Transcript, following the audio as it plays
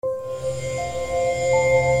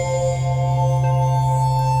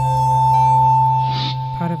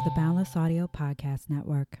Boundless Audio Podcast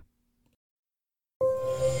Network.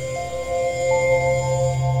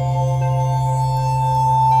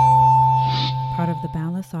 Part of the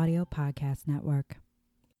Boundless Audio Podcast Network.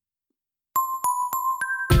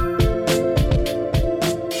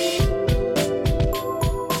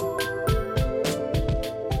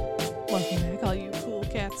 Welcome back, all you cool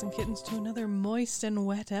cats and kittens, to another moist and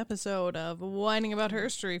wet episode of Whining About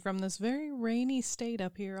Herstory from this very rainy state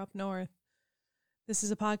up here up north. This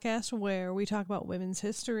is a podcast where we talk about women's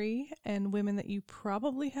history and women that you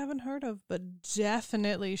probably haven't heard of, but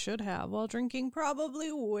definitely should have, while drinking probably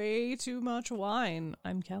way too much wine.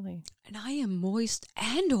 I'm Kelly. And I am moist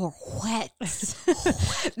and or wet.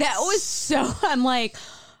 That was so, I'm like,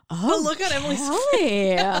 oh, look at Emily's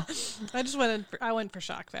face. I went for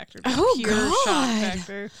shock factor. Oh, pure God. shock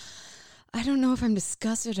factor. I don't know if I'm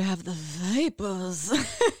disgusted to have the vapors.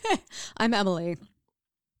 I'm Emily.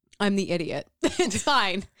 I'm the idiot. It's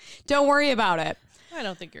fine. Don't worry about it. I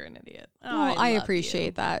don't think you're an idiot. Well, I love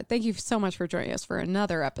appreciate that. Thank you so much for joining us for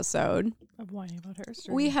another episode. of Whining About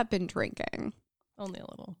Herstory. We have been drinking. Only a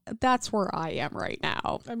little. That's where I am right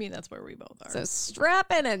now. I mean, that's where we both are. So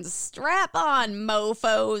strap in and strap on,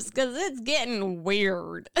 mofos, because it's getting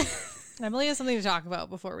weird. Emily has something to talk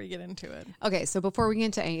about before we get into it. Okay, so before we get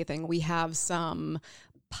into anything, we have some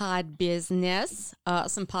pod business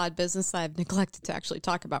that I've neglected to actually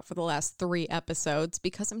talk about for the last 3 episodes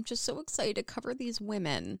because I'm just so excited to cover these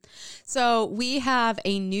women. So we have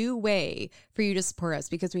a new way for you to support us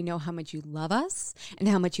because we know how much you love us and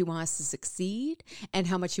how much you want us to succeed and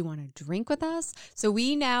how much you want to drink with us. So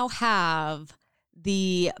we now have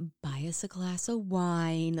the buy us a glass of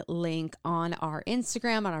wine link on our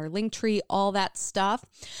Instagram, on our link tree, all that stuff.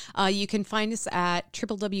 You can find us at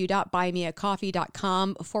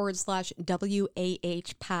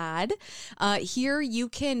www.buymeacoffee.com/WAHpad. Here you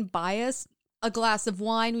can buy us a glass of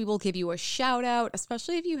wine. We will give you a shout out,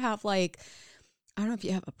 especially if you have I don't know if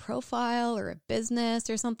you have a profile or a business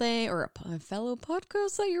or something, or a fellow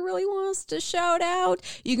podcast that you really want us to shout out.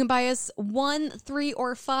 You can buy us 1, 3,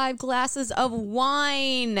 or 5 glasses of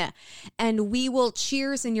wine, and we will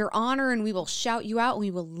cheers in your honor, and we will shout you out, and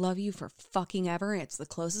we will love you for fucking ever. And it's the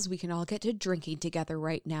closest we can all get to drinking together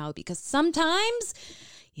right now, because sometimes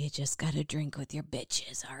you just gotta drink with your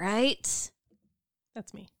bitches, all right?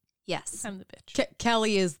 That's me. Yes. I'm the bitch.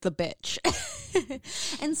 Kelly is the bitch.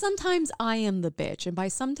 And sometimes I am the bitch. And by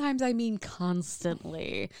sometimes, I mean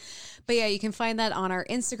constantly. But yeah, you can find that on our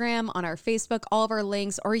Instagram, on our Facebook, all of our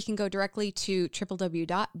links, or you can go directly to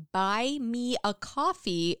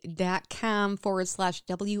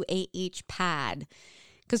www.buymeacoffee.com/WAHpad.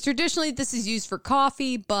 Because traditionally, this is used for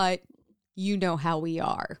coffee, but you know how we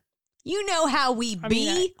are. You know how we be. I mean,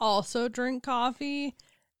 I also drink coffee,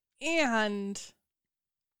 and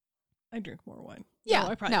I drink more wine. Yeah, no,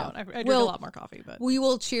 I probably don't. I drink a lot more coffee, but we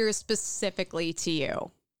will cheers specifically to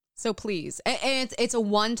you. So please, and it's a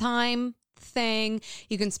one-time thing.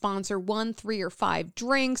 You can sponsor 1, 3, or 5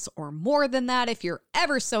 drinks or more than that if you're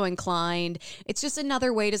ever so inclined. It's just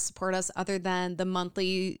another way to support us other than the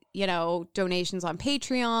monthly, donations on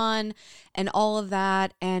Patreon and all of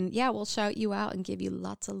that. And yeah, we'll shout you out and give you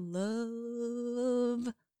lots of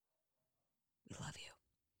love. We love you.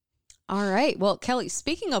 All right. Well, Kelly,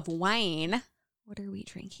 speaking of wine, what are we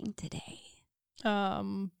drinking today?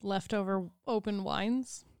 Leftover open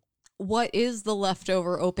wines. What is the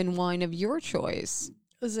leftover open wine of your choice?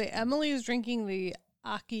 Emily is drinking the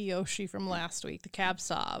Akiyoshi from last week, the Cab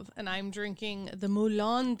Sauv, and I'm drinking the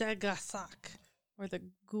Moulin de Grassac, or the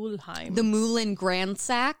Gulheim. The Moulin Grand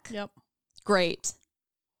Sac? Yep. Great.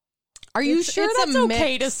 Are you sure that's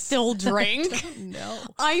okay to still drink? No.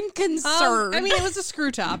 I'm concerned. It was a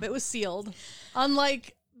screw top. It was sealed.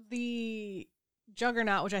 Unlike the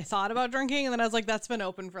Juggernaut, which I thought about drinking, and then I was like, that's been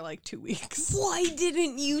open for 2 weeks. Why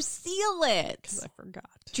didn't you seal it? Because I forgot.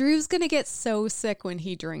 Drew's going to get so sick when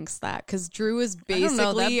he drinks that, because Drew is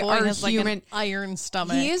basically our has human an iron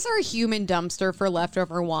stomach. He is our human dumpster for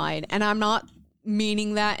leftover wine, and I'm not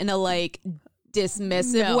meaning that in a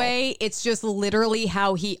dismissive way. It's just literally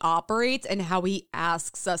how he operates and how he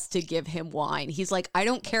asks us to give him wine. He's like, I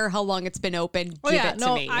don't care how long it's been open, give it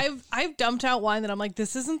to me. I've dumped out wine that I'm like,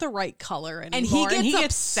 this isn't the right color anymore. And he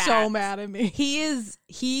gets so mad at me.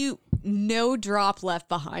 He no drop left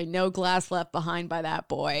behind, no glass left behind by that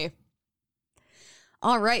boy.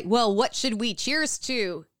 All right, well, what should we cheers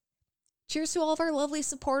to? Cheers to all of our lovely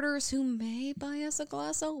supporters who may buy us a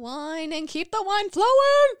glass of wine and keep the wine flowing.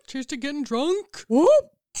 Cheers to getting drunk.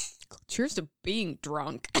 Whoop. Cheers to being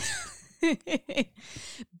drunk.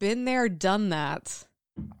 Been there, done that.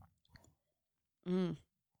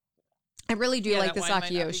 I really do like this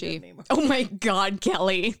Akiyoshi. Oh my God,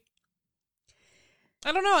 Kelly.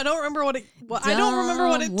 I don't know. I don't remember what it. I don't remember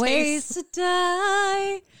what it tastes. To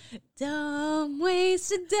die. Dumb ways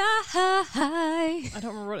to die. I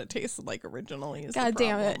don't remember what it tasted like originally. God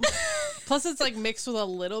damn it. Plus, it's like mixed with a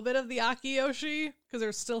little bit of the Akiyoshi because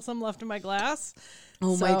there's still some left in my glass.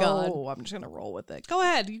 Oh my God. I'm just gonna roll with it. Go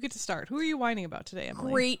ahead. You get to start. Who are you whining about today,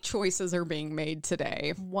 Emily? Great choices are being made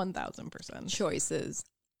today. 1000% choices.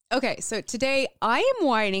 Okay, so today I am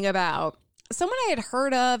whining about someone I had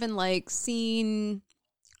heard of and like seen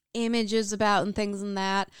images about and things and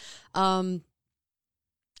that.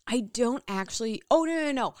 I don't actually. Oh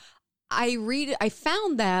no. I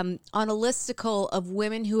found them on a listicle of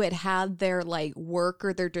women who had their like work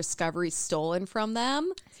or their discovery stolen from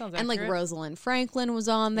them. Sounds and accurate. like Rosalind Franklin was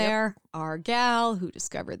on there, our gal who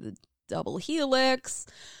discovered the double helix.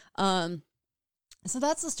 So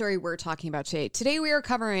that's the story we're talking about today. Today we are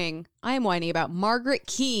covering, I am whining about Margaret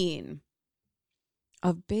Keane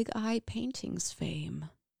of Big Eye Paintings fame.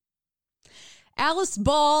 Alice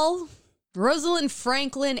Ball, Rosalind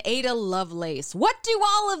Franklin, Ada Lovelace. What do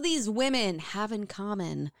all of these women have in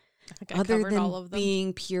common? I think I other covered than all of them.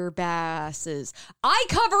 being pure badasses? I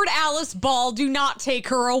covered Alice Ball. Do not take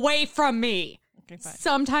her away from me. Okay, fine.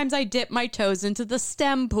 Sometimes I dip my toes into the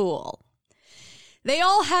STEM pool. They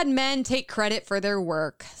all had men take credit for their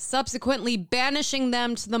work, subsequently banishing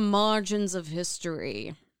them to the margins of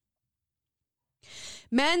history.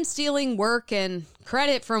 Men stealing work and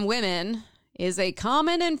credit from women is a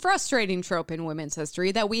common and frustrating trope in women's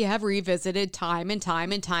history that we have revisited time and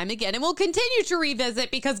time and time again and will continue to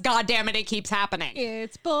revisit because, goddammit, it keeps happening.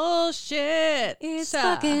 It's bullshit. It's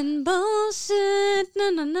fucking bullshit.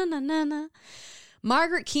 Na, na, na, na, na, na.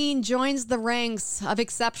 Margaret Keane joins the ranks of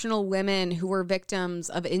exceptional women who were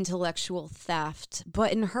victims of intellectual theft.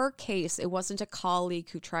 But in her case, it wasn't a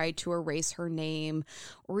colleague who tried to erase her name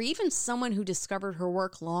or even someone who discovered her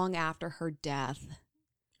work long after her death.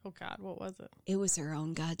 Oh, God, what was it? It was her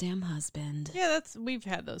own goddamn husband. Yeah, we've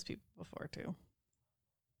had those people before, too.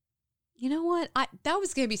 You know what? That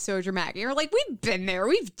was going to be so dramatic. You're like, we've been there.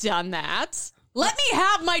 We've done that. Let me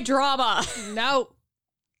have my drama. No.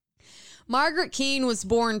 Margaret Keane was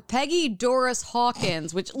born Peggy Doris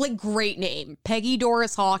Hawkins, which, like, great name. Peggy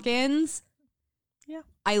Doris Hawkins. Yeah.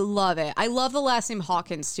 I love it. I love the last name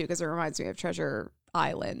Hawkins, too, because it reminds me of Treasure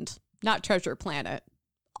Island. Not Treasure Planet.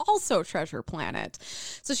 Also Treasure Planet.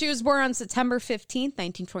 So she was born on September 15th,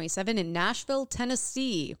 1927 in Nashville,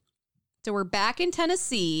 Tennessee. So we're back in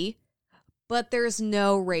Tennessee, but there's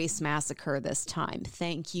no race massacre this time.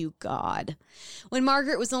 Thank you, God. When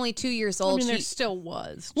Margaret was only 2 years old, there still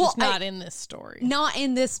was, just not in this story. Not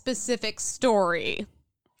in this specific story.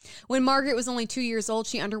 When Margaret was only 2 years old,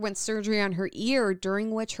 she underwent surgery on her ear, during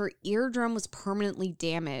which her eardrum was permanently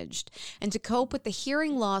damaged. And to cope with the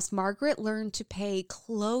hearing loss, Margaret learned to pay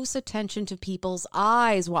close attention to people's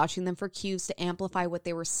eyes, watching them for cues to amplify what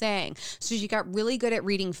they were saying. So she got really good at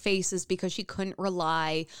reading faces because she couldn't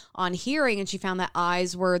rely on hearing, and she found that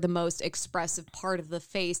eyes were the most expressive part of the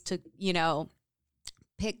face to,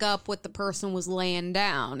 pick up what the person was laying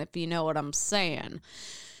down, if you know what I'm saying.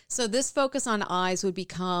 So this focus on eyes would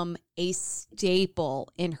become a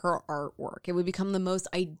staple in her artwork. It would become the most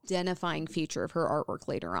identifying feature of her artwork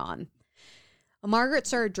later on. Margaret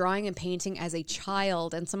started drawing and painting as a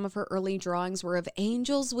child, and some of her early drawings were of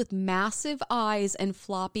angels with massive eyes and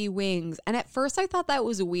floppy wings. And at first I thought that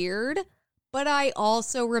was weird, but I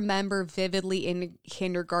also remember vividly in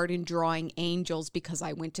kindergarten drawing angels because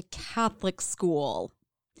I went to Catholic school.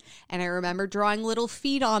 And I remember drawing little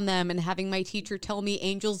feet on them and having my teacher tell me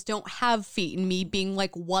angels don't have feet, and me being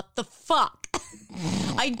like, what the fuck?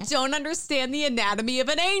 I don't understand the anatomy of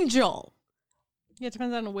an angel. Yeah, it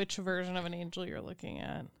depends on which version of an angel you're looking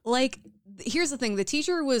at. Like, here's the thing. The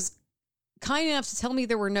teacher was kind enough to tell me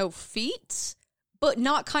there were no feet, but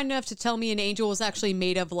not kind enough to tell me an angel was actually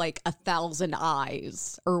made of like 1,000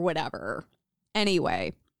 eyes or whatever.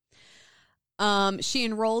 Anyway. She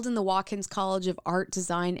enrolled in the Watkins College of Art,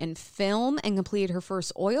 Design, and Film and completed her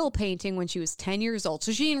first oil painting when she was 10 years old.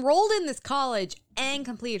 So she enrolled in this college and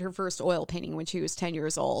completed her first oil painting when she was 10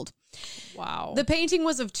 years old. Wow. The painting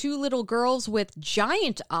was of two little girls with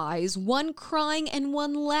giant eyes, one crying and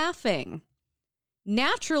one laughing.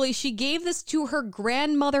 Naturally, she gave this to her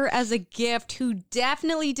grandmother as a gift, who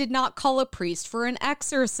definitely did not call a priest for an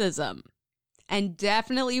exorcism. And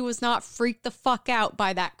definitely was not freaked the fuck out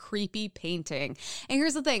by that creepy painting. And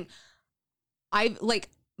here's the thing.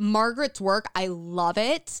 Margaret's work, I love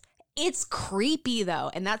it. It's creepy, though,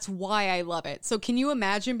 and that's why I love it. So can you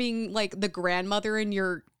imagine being, like, the grandmother and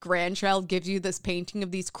your grandchild gives you this painting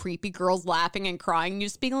of these creepy girls laughing and crying, and you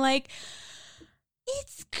just being like,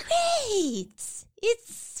 it's great.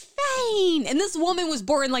 It's fine. And this woman was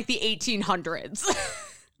born in like the 1800s.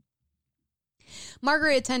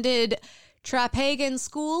 Margaret attended Trapegan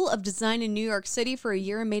School of Design in New York City for a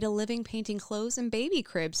year and made a living painting clothes and baby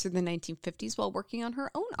cribs through the 1950s while working on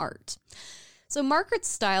her own art. So Margaret's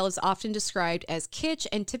style is often described as kitsch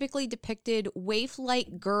and typically depicted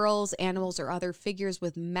waif-like girls, animals, or other figures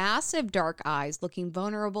with massive dark eyes looking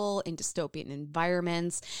vulnerable in dystopian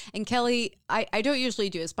environments. And Kelly, I don't usually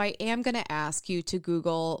do this, but I am going to ask you to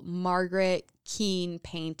Google Margaret Keane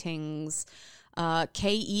paintings,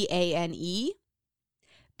 Keane,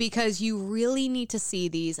 because you really need to see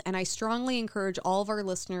these. And I strongly encourage all of our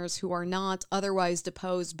listeners who are not otherwise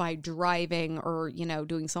deposed by driving or,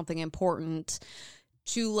 doing something important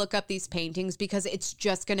to look up these paintings, because it's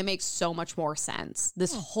just going to make so much more sense.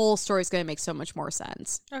 This whole story is going to make so much more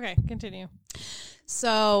sense. Okay, continue.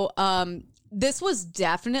 So, this was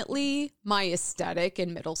definitely my aesthetic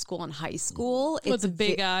in middle school and high school. With the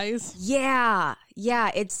big eyes. Yeah.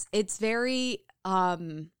 It's very,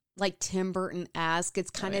 like Tim Burton-esque.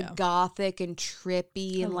 It's kind of gothic and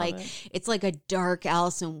trippy, and it's like a dark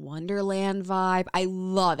Alice in Wonderland vibe. I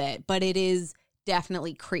love it, but it is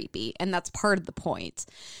definitely creepy, and that's part of the point.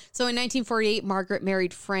 So in 1948, Margaret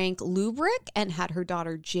married Frank Lubrick and had her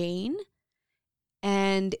daughter Jane.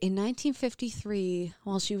 And in 1953,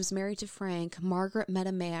 while she was married to Frank, Margaret met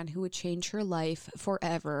a man who would change her life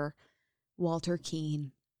forever, Walter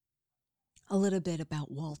Keane. A little bit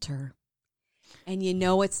about Walter. And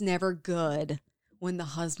it's never good when the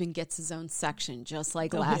husband gets his own section, just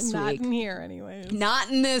like last week. Not in here, anyways. Not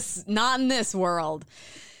in this world.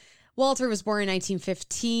 Walter was born in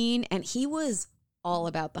 1915, and he was all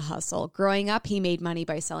about the hustle. Growing up, he made money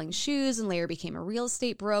by selling shoes and later became a real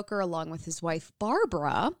estate broker along with his wife,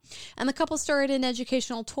 Barbara. And the couple started an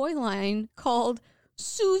educational toy line called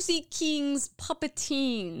Susie King's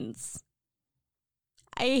Puppetines.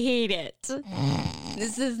 I hate it.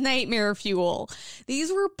 This is nightmare fuel.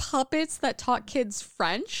 These were puppets that taught kids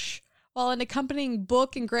French, while an accompanying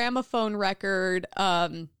book and gramophone record,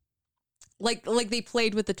 like they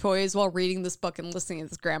played with the toys while reading this book and listening to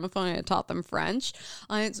this gramophone, and it taught them French.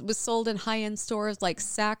 It was sold in high-end stores like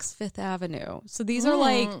Saks Fifth Avenue. So these are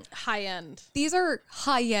like high-end. These are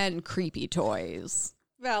high-end creepy toys.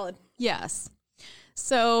 Valid. Yes.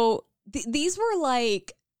 So these were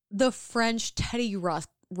like the French Teddy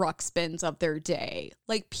Ruxpins of their day,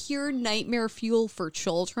 like pure nightmare fuel for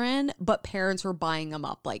children, but parents were buying them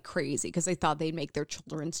up like crazy because they thought they'd make their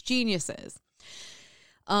children's geniuses.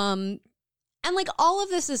 And like all of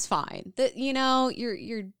this is fine. That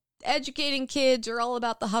you're educating kids, you're all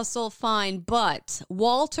about the hustle, fine. But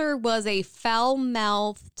Walter was a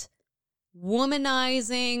foul-mouthed,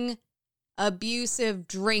 womanizing, abusive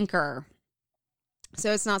drinker.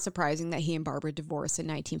 So it's not surprising that he and Barbara divorced in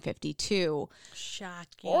 1952.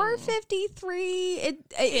 Shocking. Or 53.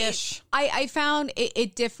 Ish. I found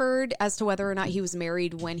it differed as to whether or not he was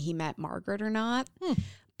married when he met Margaret or not.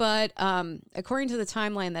 But according to the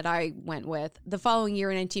timeline that I went with, the following year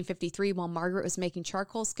in 1953, while Margaret was making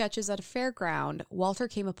charcoal sketches at a fairground, Walter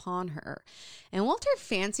came upon her. And Walter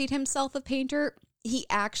fancied himself a painter. He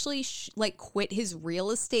actually quit his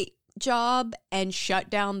real estate job and shut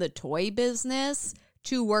down the toy business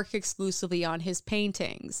to work exclusively on his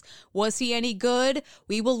paintings. Was he any good?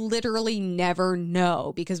 We will literally never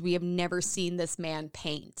know because we have never seen this man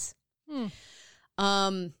paint.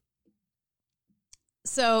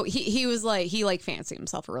 So he fancied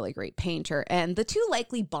himself a really great painter, and the two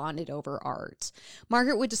likely bonded over art.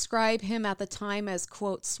 Margaret would describe him at the time as,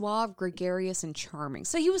 quote, suave, gregarious, and charming.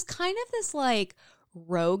 So he was kind of this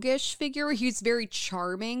roguish figure. He was very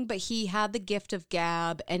charming, but he had the gift of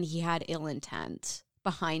gab and he had ill intent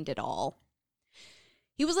behind it all.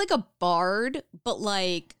 He was like a bard, but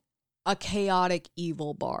like a chaotic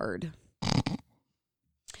evil bard.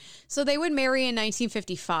 So they would marry in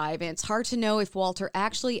 1955, and it's hard to know if Walter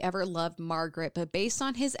actually ever loved Margaret, but based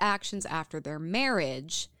on his actions after their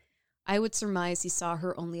marriage, I would surmise he saw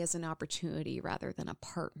her only as an opportunity rather than a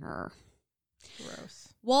partner. Gross.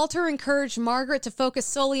 Walter encouraged Margaret to focus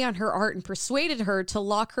solely on her art and persuaded her to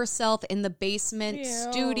lock herself in the basement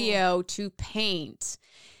studio to paint.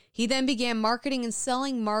 He then began marketing and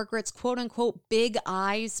selling Margaret's quote-unquote big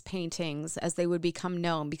eyes paintings as they would become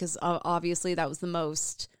known, because obviously that was the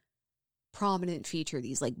most prominent feature,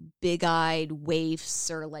 these big-eyed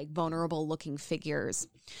waifs or vulnerable-looking figures.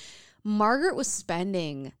 Margaret was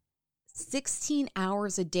spending 16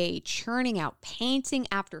 hours a day churning out painting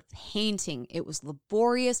after painting. It was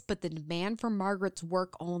laborious, but the demand for Margaret's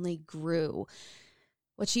work only grew.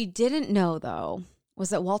 What she didn't know, though, was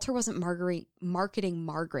that Walter wasn't marketing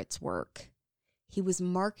Margaret's work. he was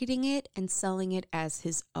marketing it and selling it as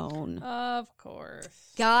his own. Of course.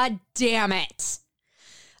 God damn it.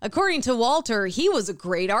 According to Walter, he was a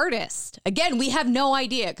great artist. Again, we have no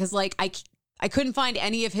idea because, like, I couldn't find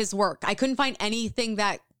any of his work. I couldn't find anything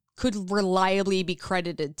that could reliably be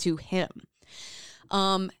credited to him.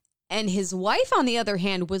 And his wife, on the other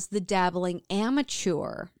hand, was the dabbling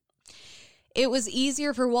amateur. It was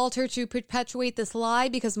easier for Walter to perpetuate this lie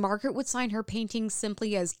because Margaret would sign her paintings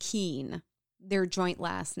simply as Keene, their joint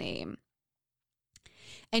last name.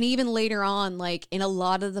 And even later on, like in a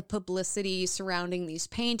lot of the publicity surrounding these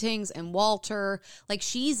paintings and Walter, like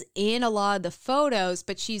she's in a lot of the photos,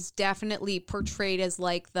 but she's definitely portrayed as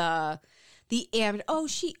like the oh,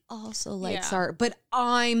 she also likes art, but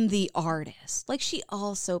I'm the artist. Like she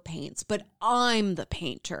also paints, but I'm the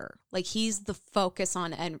painter. Like he's the focus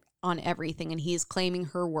on everything, and he's claiming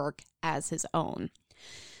her work as his own.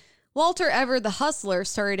 Walter Everett, the hustler,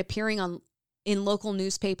 started appearing in local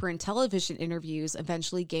newspaper and television interviews,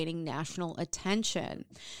 eventually gaining national attention.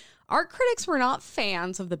 Art critics were not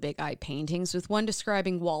fans of the Big Eye paintings, with one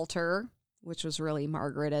describing Walter, which was really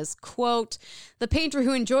Margaret, as, quote, the painter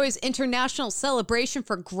who enjoys international celebration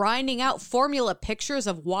for grinding out formula pictures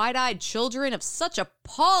of wide-eyed children of such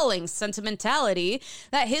appalling sentimentality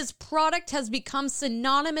that his product has become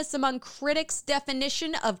synonymous among critics'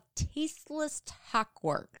 definition of tasteless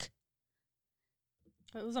hackwork.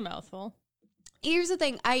 That was a mouthful. Here's the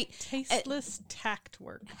thing. Tasteless tact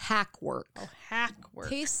work. Hack work. Oh, hack work.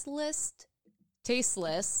 Tasteless.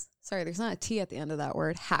 Sorry, there's not a T at the end of that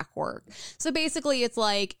word. Hack work. So basically, it's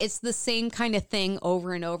like, it's the same kind of thing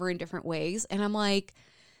over and over in different ways. And I'm like,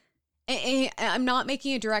 I'm not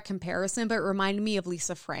making a direct comparison, but it reminded me of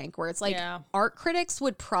Lisa Frank, where it's like art critics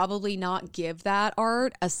would probably not give that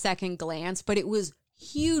art a second glance, but it was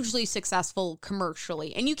hugely successful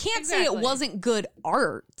commercially. And you can't say it wasn't good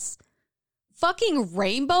art. Fucking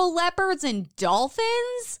rainbow leopards and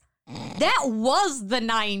dolphins? That was the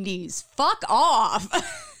 90s. Fuck off.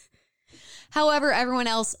 However, everyone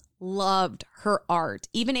else loved her art.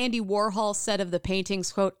 Even Andy Warhol said of the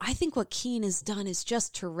paintings, quote, I think what Keene has done is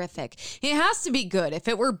just terrific. It has to be good. If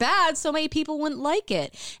it were bad, so many people wouldn't like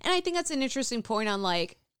it. And I think that's an interesting point on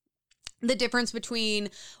like the difference between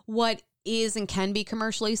what is and can be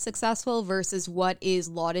commercially successful versus what is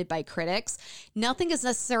lauded by critics. Nothing is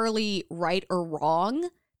necessarily right or wrong.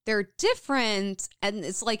 They're different. And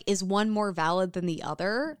it's like, is one more valid than the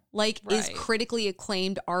other? Like, is critically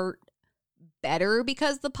acclaimed art better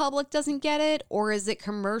because the public doesn't get it? Or is it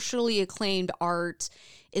commercially acclaimed art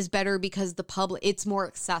is better because the public, it's more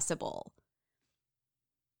accessible?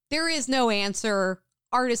 There is no answer.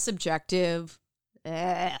 Art is subjective.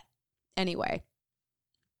 Anyway.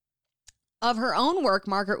 Of her own work,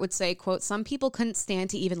 Margaret would say, quote, some people couldn't stand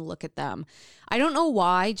to even look at them. I don't know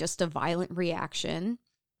why, just a violent reaction.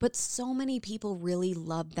 But so many people really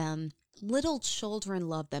love them. Little children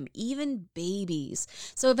love them, even babies.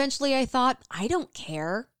 So eventually I thought, I don't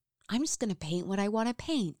care. I'm just going to paint what I want to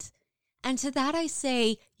paint. And to that I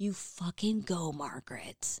say, you fucking go,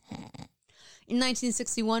 Margaret. In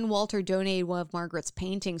 1961, Walter donated one of Margaret's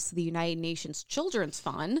paintings to the United Nations Children's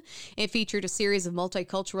Fund. It featured a series of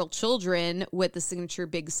multicultural children with the signature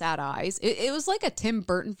big sad eyes. It was like a Tim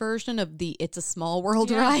Burton version of the It's a Small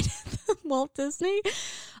World ride at Walt Disney.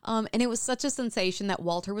 And it was such a sensation that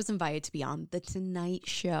Walter was invited to be on The Tonight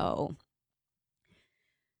Show.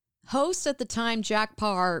 Host at the time, Jack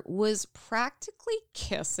Paar, was practically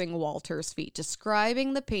kissing Walter's feet,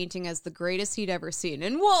 describing the painting as the greatest he'd ever seen.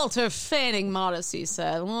 And Walter, feigning modesty,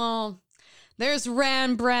 said, well, there's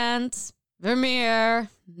Rembrandt, Vermeer,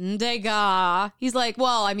 Degas. He's like,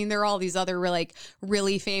 well, I mean, there are all these other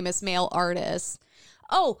really famous male artists.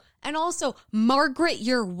 Oh, and also Margaret,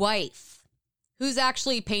 your wife, who's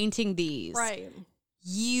actually painting these. Right.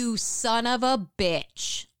 You son of a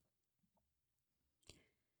bitch.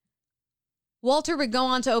 Walter would go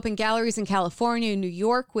on to open galleries in California and New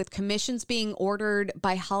York, with commissions being ordered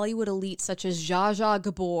by Hollywood elites such as Zsa Zsa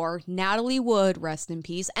Gabor, Natalie Wood, rest in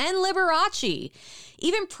peace, and Liberace.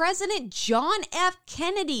 Even President John F.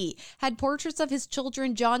 Kennedy had portraits of his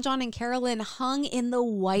children, John and Carolyn, hung in the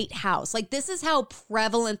White House. Like, this is how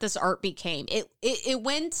prevalent this art became. It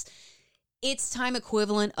went its time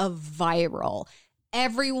equivalent of viral.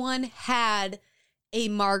 Everyone had a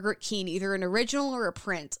Margaret Keene, either an original or a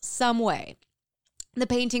print, some way. The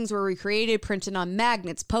paintings were recreated, printed on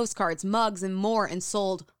magnets, postcards, mugs, and more, and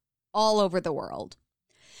sold all over the world.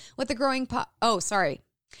 With the growing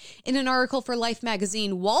in an article for Life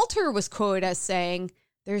magazine, Walter was quoted as saying,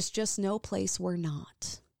 "There's just no place we're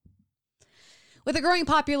not." With the growing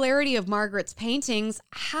popularity of Margaret's paintings,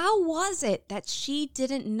 how was it that she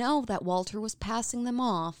didn't know that Walter was passing them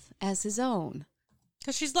off as his own?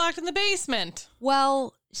 Because she's locked in the basement.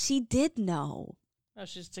 Well, she did know. Oh,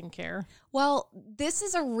 she just didn't care. Well, this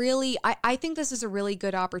is I think this is a really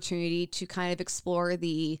good opportunity to kind of explore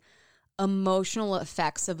the emotional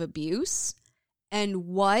effects of abuse and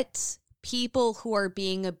what people who are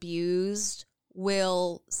being abused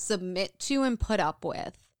will submit to and put up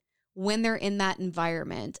with when they're in that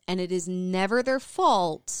environment. And it is never their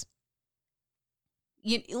fault.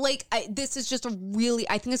 I think this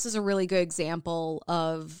is a really good example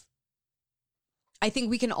of, I think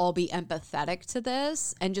we can all be empathetic to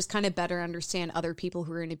this and just kind of better understand other people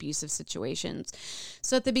who are in abusive situations.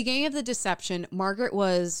 So at the beginning of the deception, Margaret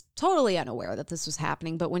was totally unaware that this was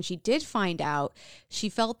happening. But when she did find out, she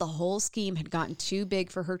felt the whole scheme had gotten too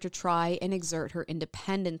big for her to try and exert her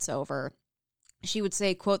independence over. She would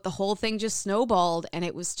say, quote, "The whole thing just snowballed and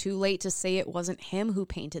it was too late to say it wasn't him who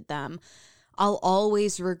painted them. I'll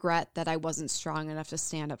always regret that I wasn't strong enough to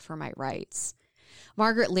stand up for my rights."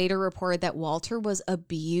 Margaret later reported that Walter was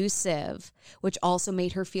abusive, which also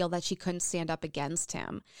made her feel that she couldn't stand up against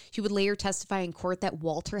him. She would later testify in court that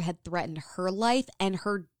Walter had threatened her life and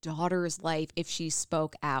her daughter's life if she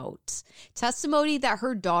spoke out. Testimony that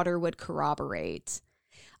her daughter would corroborate.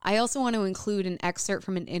 I also want to include an excerpt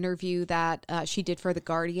from an interview that she did for The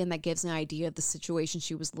Guardian that gives an idea of the situation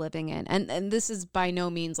she was living in. And this is by no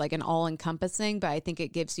means like an all-encompassing, but I think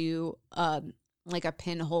it gives you like a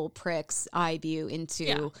pinhole prick's eye view into.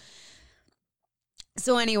 Yeah.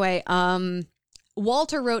 So anyway,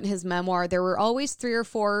 Walter wrote in his memoir, "There were always 3 or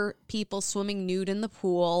 4 people swimming nude in the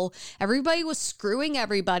pool. Everybody was screwing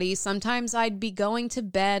everybody. Sometimes I'd be going to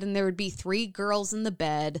bed and there would be 3 girls in the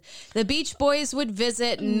bed. The Beach Boys would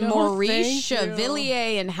visit Maurice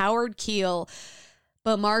Chevalier and Howard Keel.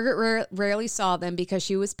 But Margaret rarely saw them because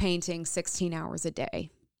she was painting 16 hours a day."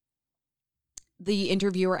 The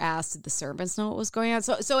interviewer asked, did the servants know what was going on?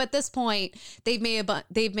 So at this point, they've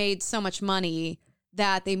made so much money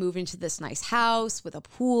that they move into this nice house with a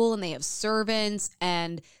pool and they have servants,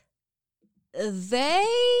 and they,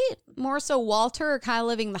 more so Walter, are kind of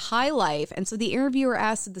living the high life. And so the interviewer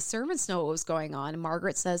asked, did the servants know what was going on? And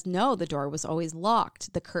Margaret says, no, the door was always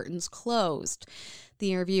locked, the curtains closed.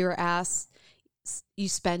 The interviewer asked, you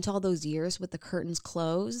spent all those years with the curtains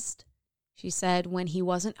closed? She said, when he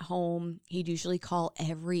wasn't home, he'd usually call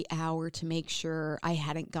every hour to make sure I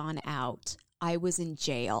hadn't gone out. I was in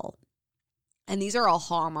jail. And these are all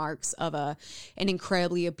hallmarks of an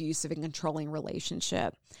incredibly abusive and controlling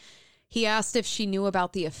relationship. He asked if she knew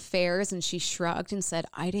about the affairs, and she shrugged and said,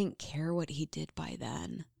 I didn't care what he did by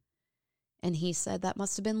then. And he said, that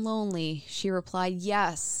must have been lonely. She replied,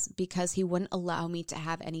 yes, because he wouldn't allow me to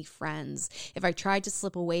have any friends. If I tried to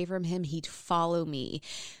slip away from him, he'd follow me.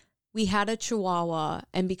 We had a Chihuahua,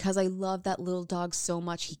 and because I loved that little dog so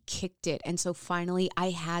much, he kicked it. And so finally,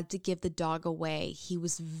 I had to give the dog away. He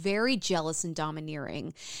was very jealous and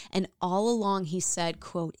domineering. And all along, he said,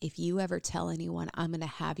 quote, if you ever tell anyone, I'm going to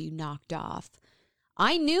have you knocked off.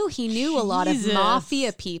 I knew he knew a lot of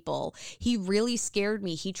mafia people. He really scared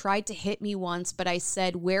me. He tried to hit me once, but I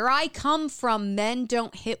said, where I come from, men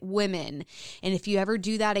don't hit women. And if you ever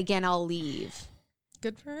do that again, I'll leave.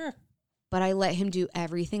 Good for her. But I let him do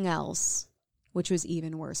everything else, which was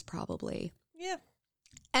even worse, probably. Yeah.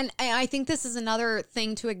 And I think this is another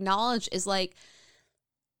thing to acknowledge is like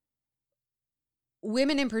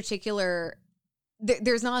women in particular,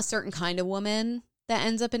 there's not a certain kind of woman that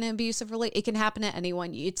ends up in an abusive relationship. It can happen to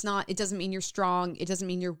anyone. It doesn't mean you're strong. It doesn't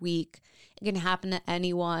mean you're weak. It can happen to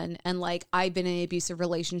anyone. And like, I've been in an abusive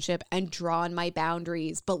relationship and drawn my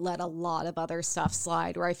boundaries, but let a lot of other stuff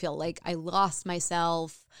slide where I feel like I lost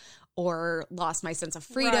myself or lost my sense of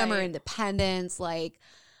freedom or independence. Like,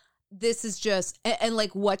 this is just, and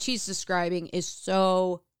like what she's describing is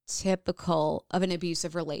so typical of an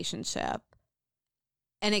abusive relationship.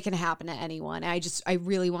 And it can happen to anyone. I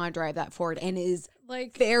really want to drive that forward, and it is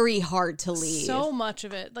like very hard to leave. So much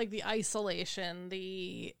of it, like the isolation,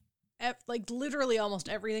 like literally almost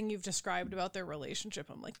everything you've described about their relationship.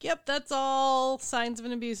 I'm like, yep, that's all signs of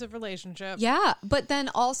an abusive relationship. Yeah, but then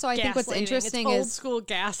also I think what's interesting is old school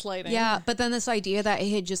gaslighting. Yeah, but then this idea that it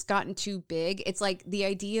had just gotten too big. It's like the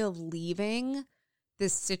idea of leaving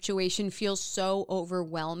this situation feels so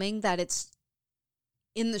overwhelming that it's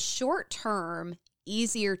in the short term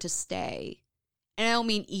easier to stay. And I don't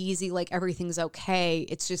mean easy like everything's okay.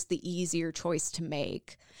 It's just the easier choice to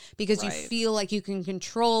make because you feel like you can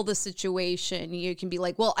control the situation. You can be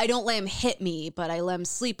like, well, I don't let him hit me, but I let him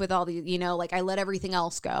sleep with all the, like I let everything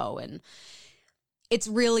else go. And it's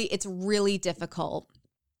really difficult.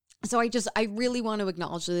 So I really want to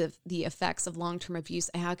acknowledge the effects of long-term abuse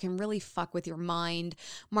and how it can really fuck with your mind.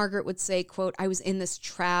 Margaret would say, quote, I was in this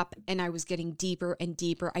trap and I was getting deeper and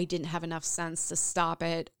deeper. I didn't have enough sense to stop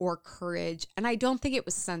it or courage. And I don't think it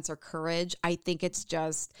was sense or courage. I think it's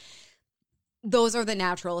just, those are the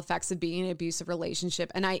natural effects of being in an abusive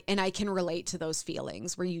relationship. And I can relate to those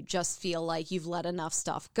feelings where you just feel like you've let enough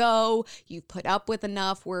stuff go. You've put up with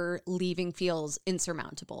enough where leaving feels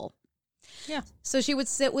insurmountable. Yeah. So she would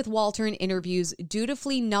sit with Walter in interviews,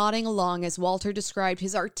 dutifully nodding along as Walter described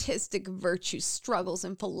his artistic virtues, struggles,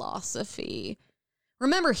 and philosophy.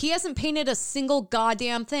 Remember, he hasn't painted a single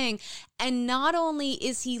goddamn thing. And not only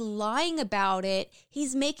is he lying about it,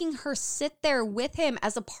 he's making her sit there with him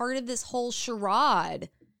as a part of this whole charade.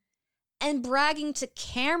 And bragging to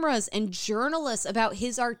cameras and journalists about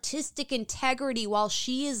his artistic integrity while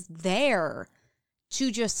she is there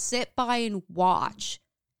to just sit by and watch.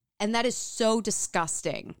 And that is so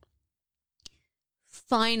disgusting.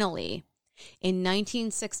 Finally, in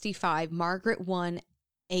 1965, Margaret won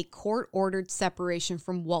a court-ordered separation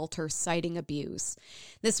from Walter, citing abuse.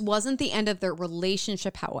 This wasn't the end of their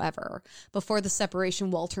relationship, however. Before the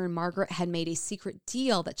separation, Walter and Margaret had made a secret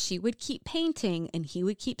deal that she would keep painting and he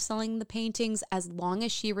would keep selling the paintings as long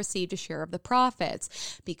as she received a share of the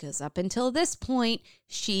profits. Because up until this point,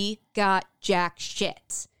 she got jack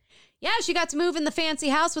shit. Yeah, she got to move in the fancy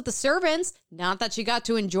house with the servants. Not that she got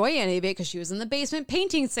to enjoy any of it because she was in the basement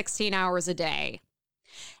painting 16 hours a day.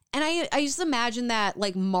 And I just imagine that,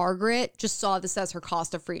 like, Margaret just saw this as her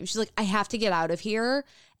cost of freedom. She's like, I have to get out of here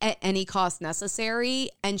at any cost necessary.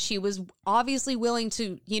 And she was obviously willing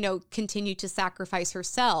to, continue to sacrifice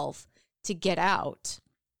herself to get out.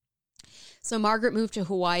 So Margaret moved to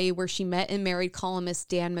Hawaii, where she met and married columnist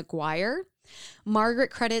Dan McGuire. Margaret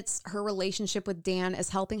credits her relationship with Dan as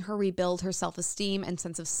helping her rebuild her self-esteem and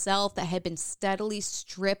sense of self that had been steadily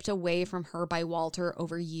stripped away from her by Walter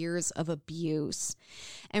over years of abuse.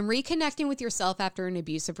 And reconnecting with yourself after an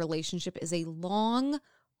abusive relationship is a long,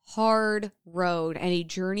 hard road and a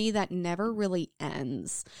journey that never really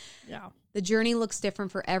ends. Yeah. The journey looks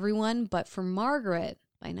different for everyone, but for Margaret,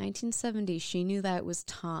 by 1970, she knew that it was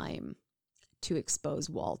time to expose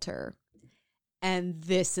Walter. And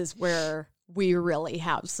this is where we really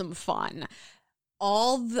have some fun.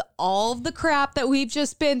 All of the crap that we've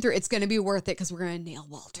just been through, it's going to be worth it because we're going to nail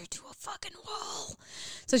Walter to a fucking wall.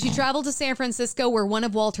 So she traveled to San Francisco, where one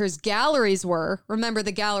of Walter's galleries were. Remember,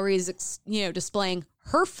 the galleries, displaying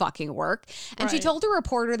her fucking work. And She told a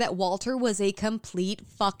reporter that Walter was a complete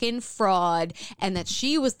fucking fraud and that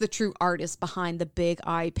she was the true artist behind the big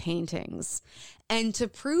eye paintings. And to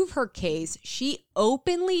prove her case, she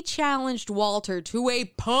openly challenged Walter to a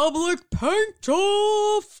public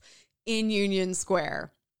paint-off in Union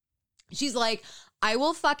Square. She's like, I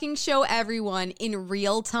will fucking show everyone in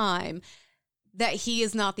real time that he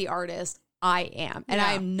is not the artist. I am. And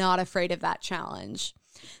I am not afraid of that challenge.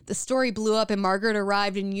 The story blew up and Margaret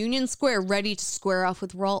arrived in Union Square ready to square off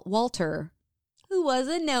with Walter, who was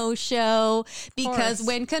a no-show because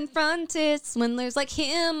when confronted, swindlers like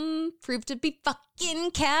him proved to be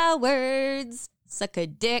fucking cowards. Suck a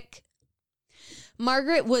dick.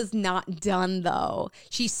 Margaret was not done, though.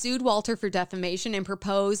 She sued Walter for defamation and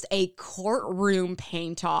proposed a courtroom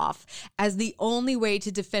paint-off as the only way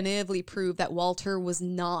to definitively prove that Walter was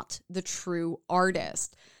not the true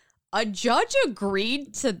artist. A judge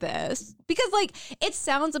agreed to this because, it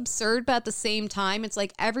sounds absurd, but at the same time, it's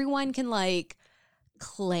like everyone can,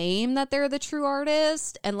 claim that they're the true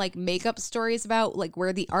artist and make up stories about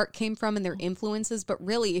where the art came from and their influences. But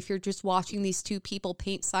really, if you're just watching these two people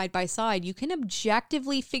paint side by side, you can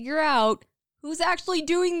objectively figure out who's actually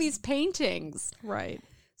doing these paintings. Right.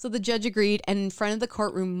 So the judge agreed, and in front of the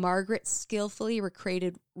courtroom, Margaret skillfully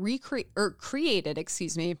created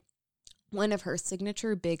one of her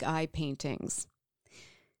signature big eye paintings.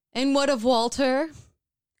 And what of Walter?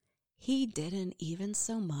 He didn't even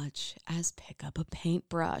so much as pick up a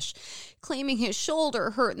paintbrush, claiming his shoulder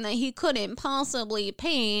hurt and that he couldn't possibly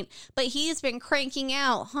paint, but he's been cranking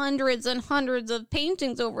out hundreds and hundreds of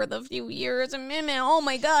paintings over the few years, and oh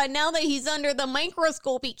my God, now that he's under the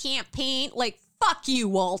microscope, he can't paint. Fuck you,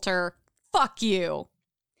 Walter. Fuck you.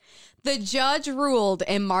 The judge ruled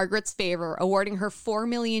in Margaret's favor, awarding her $4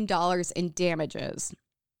 million in damages.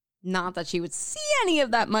 Not that she would see any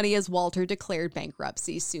of that money, as Walter declared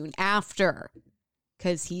bankruptcy soon after,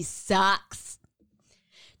 because he sucks.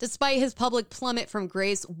 Despite his public plummet from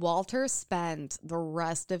grace, Walter spent the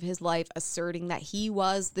rest of his life asserting that he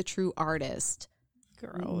was the true artist.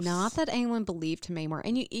 Gross. Not that anyone believed him anymore.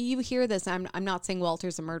 And you hear this, I'm not saying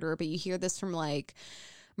Walter's a murderer, but you hear this from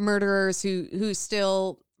murderers who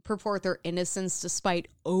still purport their innocence despite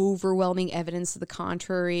overwhelming evidence to the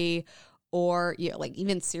contrary, or like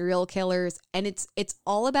even serial killers. And it's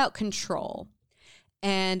all about control.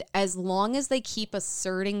 And as long as they keep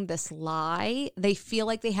asserting this lie, they feel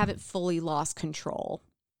like they haven't fully lost control.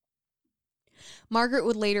 Margaret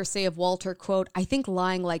would later say of Walter, quote, "I think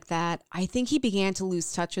lying like that, I think he began to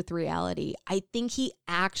lose touch with reality. I think he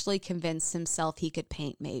actually convinced himself he could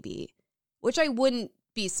paint, maybe." Which I wouldn't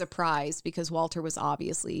be surprised, because Walter was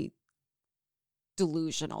obviously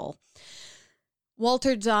delusional.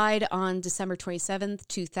 Walter died on December 27th,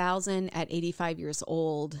 2000 at 85 years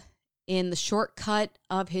old. In the shortcut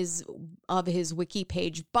of his wiki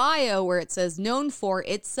page bio, where it says known for,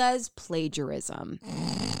 it says plagiarism.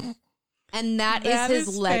 And that is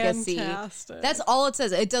his legacy. Fantastic. That's all it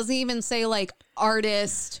says. It doesn't even say like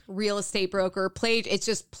artist, real estate broker, it's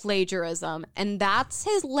just plagiarism. And that's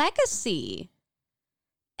his legacy.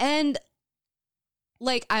 And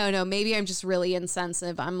like, I don't know, maybe I'm just really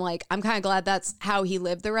insensitive. I'm kind of glad that's how he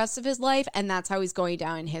lived the rest of his life, and that's how he's going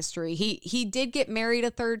down in history. He did get married a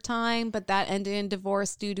third time, but that ended in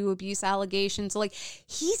divorce due to abuse allegations. So like,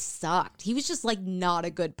 he sucked. He was just like not a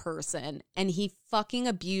good person, and he fucking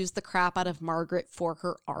abused the crap out of Margaret for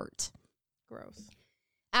her art. Gross.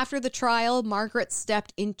 After the trial, Margaret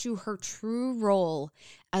stepped into her true role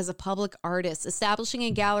as a public artist, establishing a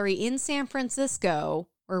gallery in San Francisco,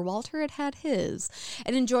 where Walter had his,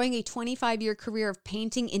 and enjoying a 25-year career of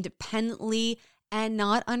painting independently and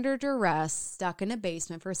not under duress, stuck in a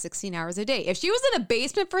basement for 16 hours a day. If she was in a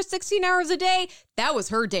basement for 16 hours a day, that was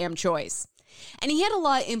her damn choice. And he had a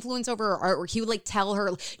lot of influence over her artwork. He would like tell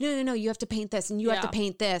her, no, you have to paint this and you have to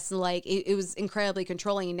paint this. And like, it was incredibly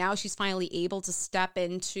controlling. And now she's finally able to step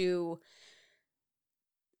into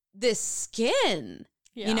this skin,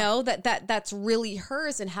 that's really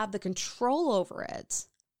hers, and have the control over it.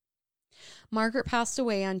 Margaret passed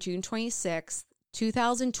away on June 26th,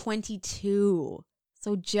 2022.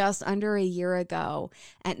 So just under a year ago,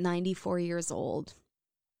 at 94 years old.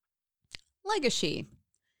 Legacy.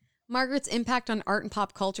 Margaret's impact on art and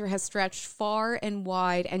pop culture has stretched far and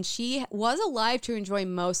wide, and she was alive to enjoy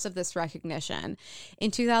most of this recognition.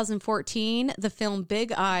 In 2014, the film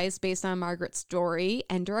Big Eyes, based on Margaret's story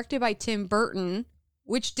and directed by Tim Burton,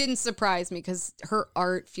 which didn't surprise me because her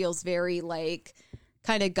art feels very like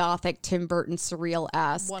kind of gothic Tim Burton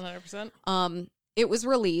surreal-esque. 100%. It was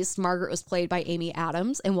released. Margaret was played by Amy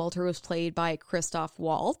Adams, and Walter was played by Christoph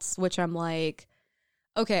Waltz, which I'm like,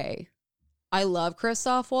 okay, I love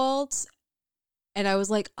Christoph Waltz. And I was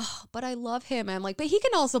like, oh, but I love him. And I'm like, but he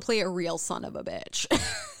can also play a real son of a bitch.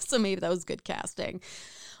 So maybe that was good casting.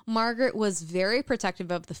 Margaret was very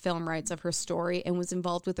protective of the film rights of her story and was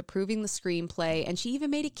involved with approving the screenplay. And she even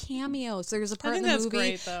made a cameo. So there's a part in the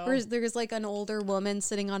movie where there's like an older woman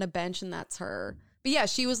sitting on a bench, and that's her. But yeah,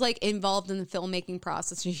 she was like involved in the filmmaking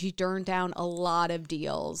process, and she turned down a lot of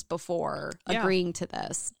deals before agreeing to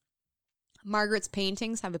this. Margaret's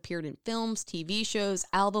paintings have appeared in films, TV shows,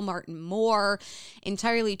 album art, and more.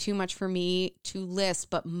 Entirely too much for me to list,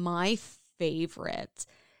 but my favorite,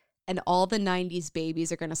 and all the 90s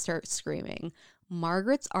babies are going to start screaming,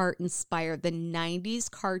 Margaret's art inspired the 90s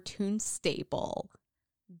cartoon staple,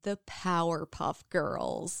 the Powerpuff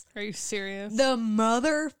Girls. Are you serious? The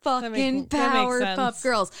motherfucking Powerpuff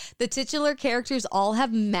Girls. The titular characters all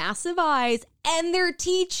have massive eyes, and their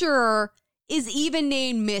teacher is even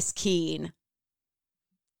named Miss Keen.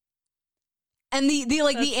 And the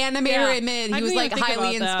animator admitted he was like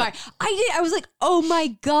highly inspired. I was like, oh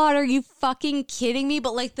my God, are you fucking kidding me?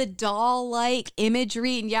 But like the doll like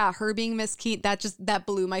imagery, and her being Miss Keen, that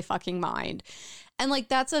blew my fucking mind. And like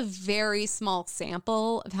that's a very small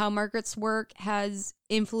sample of how Margaret's work has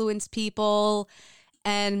influenced people.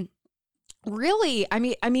 And really, I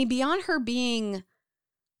mean, beyond her being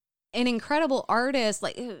an incredible artist,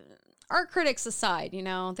 like art critics aside,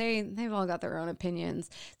 they've all got their own opinions.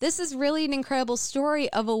 This is really an incredible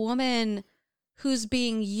story of a woman who's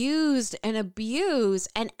being used and abused,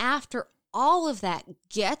 and after all of that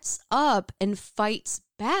gets up and fights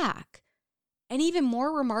back, and even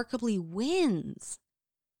more remarkably wins.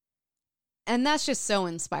 And that's just so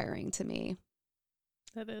inspiring to me.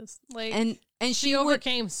 That is. Like, and she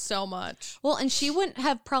overcame so much. Well, and she wouldn't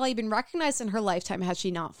have probably been recognized in her lifetime had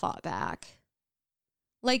she not fought back.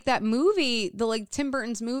 Like that movie, Tim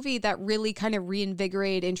Burton's movie that really kind of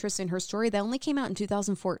reinvigorated interest in her story, that only came out in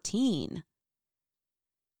 2014.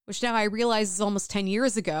 Which now I realize is almost 10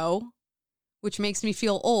 years ago, which makes me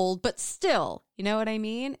feel old, but still, you know what I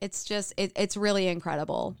mean? It's just, it's really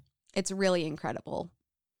incredible. It's really incredible.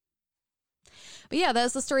 But yeah,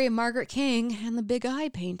 that's the story of Margaret King and the Big Eye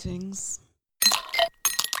paintings.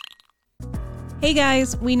 Hey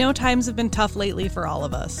guys, we know times have been tough lately for all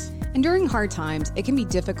of us. And during hard times, it can be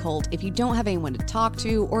difficult if you don't have anyone to talk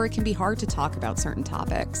to, or it can be hard to talk about certain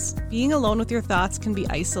topics. Being alone with your thoughts can be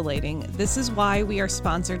isolating. This is why we are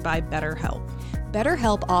sponsored by BetterHelp.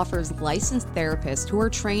 BetterHelp offers licensed therapists who are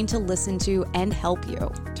trained to listen to and help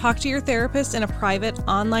you. Talk to your therapist in a private,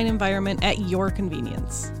 online environment at your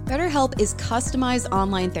convenience. BetterHelp is customized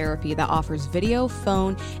online therapy that offers video,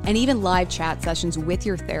 phone, and even live chat sessions with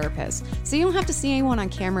your therapist, so you don't have to see anyone on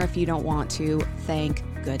camera if you don't want to. Thank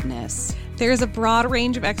goodness. There is a broad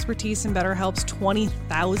range of expertise in BetterHelp's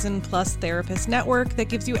 20,000 plus therapist network that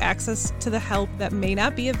gives you access to the help that may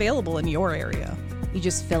not be available in your area. You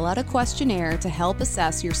just fill out a questionnaire to help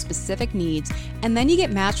assess your specific needs, and then you get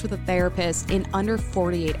matched with a therapist in under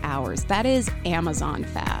 48 hours. That is Amazon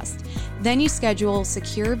fast. Then you schedule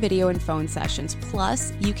secure video and phone sessions.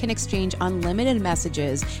 Plus, you can exchange unlimited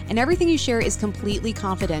messages, and everything you share is completely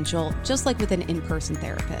confidential, just like with an in-person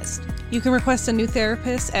therapist. You can request a new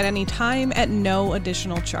therapist at any time at no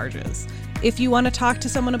additional charges. If you want to talk to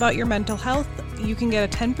someone about your mental health, you can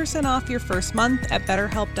get a 10% off your first month at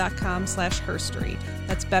betterhelp.com/herstory.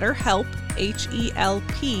 That's BetterHelp,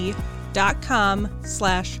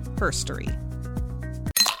 HELP.com/herstory.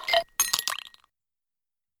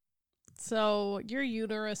 So your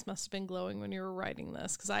uterus must have been glowing when you were writing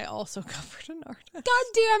this, because I also covered an artist. God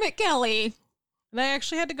damn it, Kelly. And I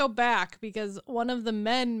actually had to go back because one of the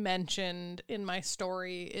men mentioned in my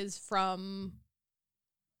story is from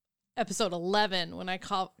episode 11 when I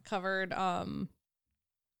covered, oh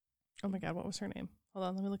my God, what was her name? Hold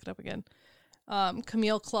on, let me look it up again.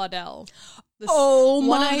 Camille Claudel.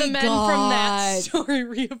 One of the men from that story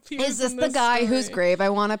reappears. Is this the guy whose grave I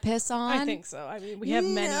want to piss on? I think so. I mean, we have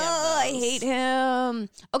many of those. I hate him.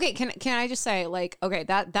 Okay, can I just say, like, okay,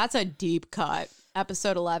 that's a deep cut,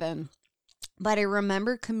 episode 11. But I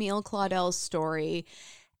remember Camille Claudel's story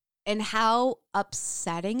and how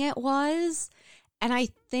upsetting it was. And I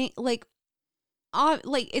think, like,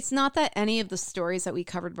 it's not that any of the stories that we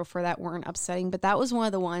covered before that weren't upsetting, but that was one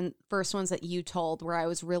of the first ones that you told where I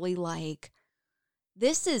was really like,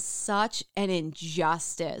 this is such an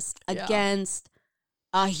injustice against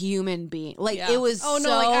a human being. Like, it was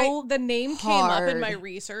the name hard. came up in my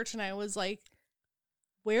research, and I was like,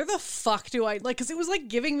 where the fuck do I, like, because it was like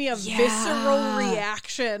giving me a visceral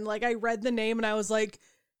reaction. Like, I read the name, and I was like,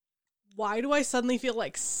 why do I suddenly feel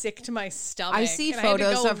like sick to my stomach? I see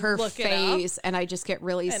photos of her face and I just get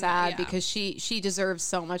really sad because she deserves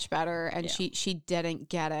so much better, and she didn't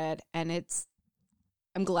get it. And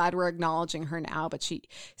I'm glad we're acknowledging her now, but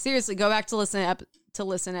seriously, go back to listen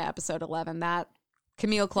to episode 11. That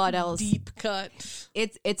Camille Claudel's deep cut.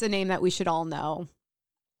 It's a name that we should all know.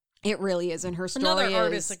 It really is. And her story another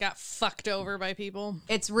artist that got fucked over by people.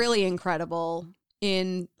 It's really incredible.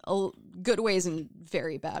 In good ways and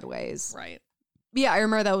very bad ways. Right. Yeah, I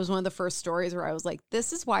remember that was one of the first stories where I was like,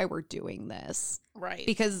 this is why we're doing this. Right.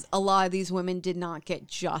 Because a lot of these women did not get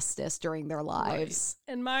justice during their lives.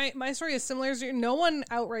 Right. And my story is similar. No one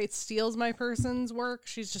outright steals my person's work.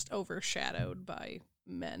 She's just overshadowed by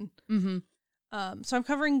men. Mm-hmm. So I'm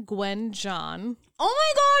covering Gwen John. Oh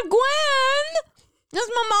my God, Gwen!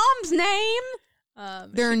 That's my mom's name.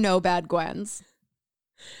 There are no bad Gwens.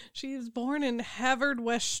 She was born in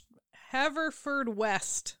Haverfordwest,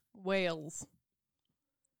 Wales.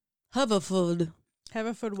 Haverfordwest.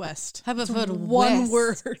 One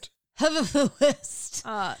word.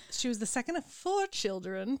 Haverfordwest. She was the second of 4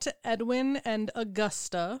 children to Edwin and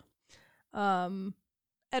Augusta.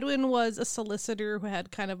 Edwin was a solicitor who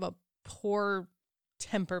had kind of a poor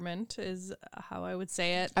temperament, is how I would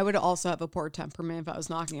say it. I would also have a poor temperament if I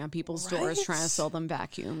was knocking on people's doors trying to sell them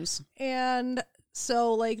vacuums. And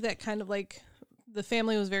so, like, that kind of, like, the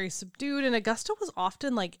family was very subdued, and Augusta was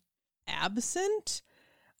often, like, absent,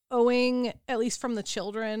 owing, at least from the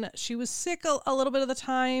children. She was sick a little bit of the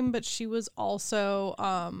time, but she was also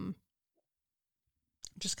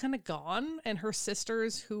just kind of gone, and her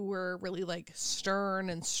sisters, who were really, like, stern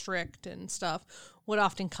and strict and stuff, would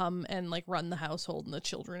often come and, like, run the household and the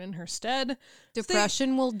children in her stead.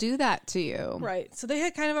 Depression will do that to you. Right. So they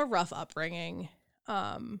had kind of a rough upbringing.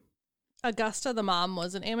 Augusta, the mom,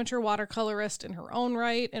 was an amateur watercolorist in her own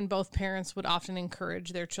right, and both parents would often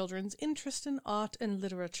encourage their children's interest in art and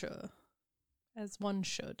literature, as one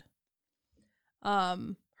should. Her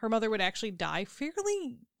mother would actually die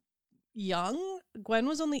fairly young. Gwen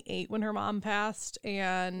was only 8 when her mom passed,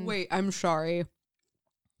 and... Wait, I'm sorry.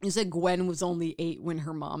 You said Gwen was only 8 when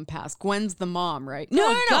her mom passed. Gwen's the mom, right? No,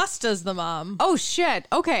 Augusta's the mom. Oh, shit.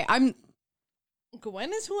 Okay,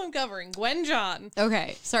 Gwen is who I'm covering. Gwen John.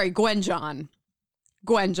 Okay, sorry, Gwen John.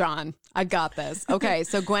 Gwen John, I got this. Okay,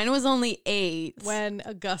 so Gwen was only 8 when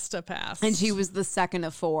Augusta passed. and she was the second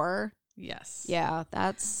of 4. Yes. Yeah,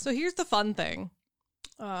 that's... So here's the fun thing.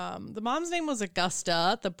 The mom's name was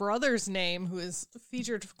Augusta. The brother's name, who is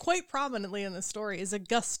featured quite prominently in the story, is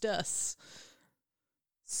Augustus.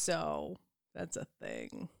 So that's a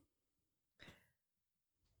thing.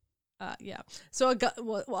 Yeah. So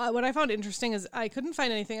what I found interesting is I couldn't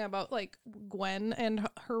find anything about like Gwen and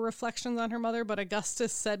her reflections on her mother, but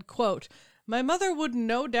Augustus said, quote, "My mother would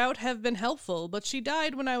no doubt have been helpful, but she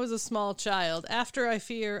died when I was a small child, after, I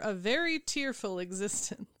fear, a very tearful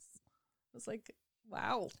existence." I was like,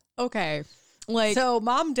 wow. Okay. Like, So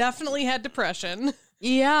mom definitely had depression.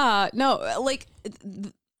 yeah, no, like,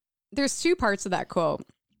 there's 2 parts of that quote.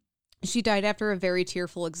 She died after a very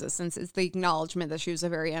tearful existence. It's the acknowledgement that she was a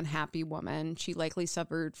very unhappy woman. She likely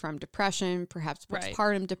suffered from depression, perhaps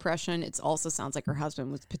postpartum depression. It also sounds like her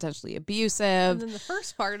husband was potentially abusive. And then the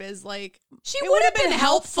first part is like, She would have been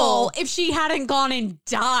helpful if she hadn't gone and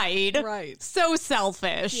died. Right. So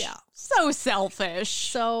selfish. Yeah. So selfish.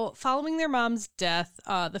 So following their mom's death,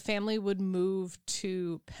 the family would move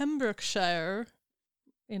to Pembrokeshire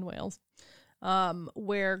in Wales.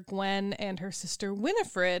 Where Gwen and her sister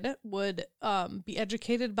Winifred would be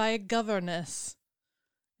educated by a governess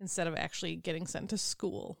instead of actually getting sent to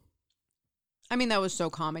school. I mean, that was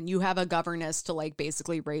so common. You have a governess to, like,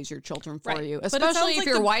 basically raise your children for you, But it especially sounds if like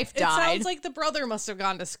your wife It died. sounds like the brother must have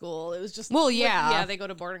gone to school. It was just... Well, yeah. Yeah, they go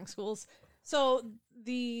to boarding schools. So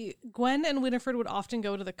the Gwen and Winifred would often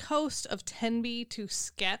go to the coast of Tenby to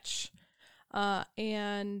sketch,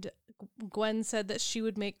 and Gwen said that she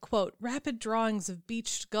would make, quote, "rapid drawings of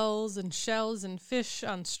beached gulls and shells and fish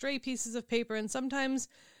on stray pieces of paper, and sometimes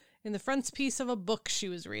in the frontispiece of a book she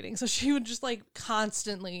was reading." So she would just like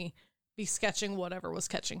constantly be sketching whatever was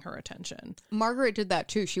catching her attention. Margaret did that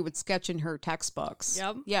too. She would sketch in her textbooks.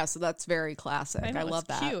 Yep. Yeah, so that's very classic. I love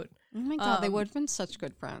that. Cute. Oh my God, they would have been such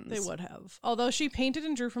good friends. They would have. Although she painted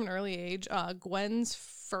and drew from an early age, Gwen's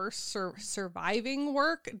first surviving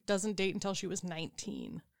work doesn't date until she was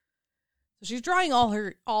 19. So she's drawing all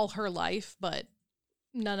her life, but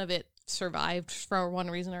none of it survived for one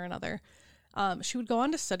reason or another. She would go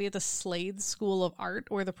on to study at the Slade School of Art,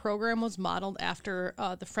 where the program was modeled after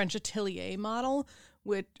the French atelier model,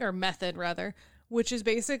 method, which is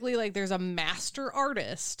basically like there's a master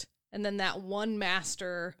artist, and then that one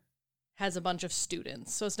master has a bunch of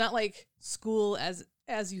students. So it's not like school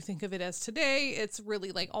as you think of it as today. It's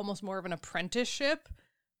really like almost more of an apprenticeship,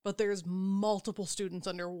 but there's multiple students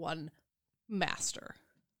under one master.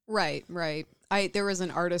 Right. There was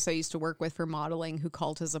an artist I used to work with for modeling who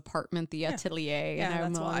called his apartment the atelier. Yeah,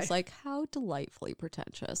 and that's I was why. like, how delightfully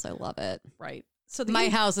pretentious. I love it. Right. So My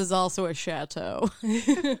house is also a chateau.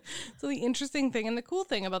 So the interesting thing and the cool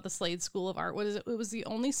thing about the Slade School of Art was it was the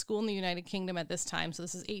only school in the United Kingdom at this time. So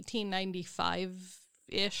this is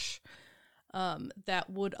 1895-ish, that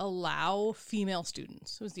would allow female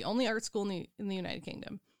students. It was the only art school in the United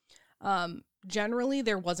Kingdom. Generally,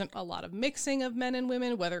 there wasn't a lot of mixing of men and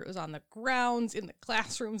women, whether it was on the grounds, in the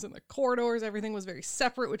classrooms, in the corridors. Everything was very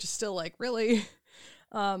separate, which is still like, really?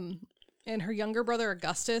 And her younger brother,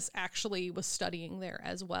 Augustus, actually was studying there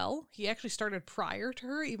as well. He actually started prior to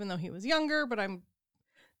her, even though he was younger, but I'm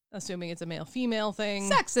assuming it's a male-female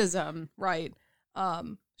thing. Sexism. Right.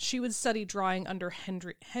 She would study drawing under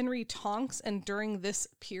Henry Tonks, and during this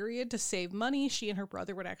period, to save money, she and her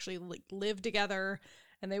brother would actually live together,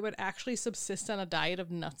 and they would actually subsist on a diet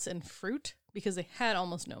of nuts and fruit because they had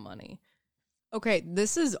almost no money. Okay,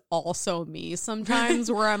 this is also me sometimes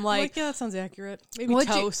where I'm like, yeah, that sounds accurate. Maybe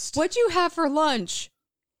toast. What'd you have for lunch?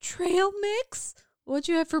 Trail mix? What'd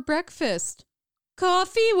you have for breakfast?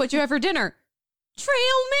 Coffee? What'd you have for dinner? Trail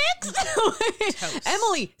mix? Toast.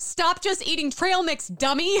 Emily, stop just eating trail mix,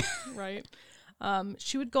 dummy. Right.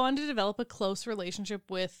 She would go on to develop a close relationship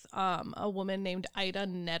with a woman named Ida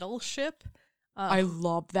Nettleship. I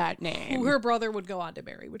love that name. Who her brother would go on to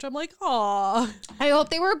marry, which I'm like, aw. I hope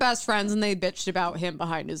they were best friends and they bitched about him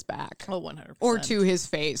behind his back. Oh, 100%. Or to his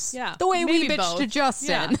face. Yeah. The way we maybe bitched both. to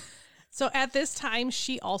Justin. Yeah. So at this time,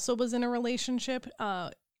 she also was in a relationship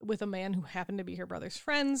with a man who happened to be her brother's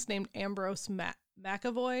friends named Ambrose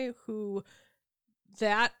McAvoy, who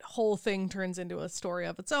that whole thing turns into a story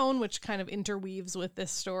of its own, which kind of interweaves with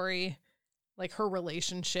this story, like her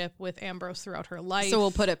relationship with Ambrose throughout her life. So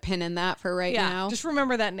we'll put a pin in that for right now. Just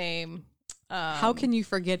remember that name. How can you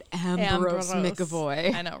forget Ambrose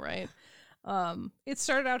McAvoy? I know, right? It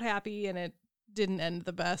started out happy and it didn't end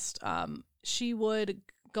the best. She would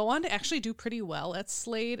go on to actually do pretty well at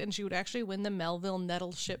Slade, and she would actually win the Melville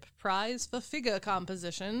Nettleship Prize for figure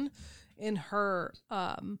composition in her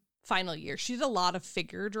final year. She did a lot of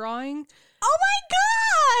figure drawing. Oh my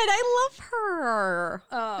God, I love her.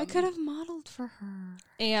 I could have modeled for her.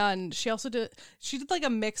 And she also did like a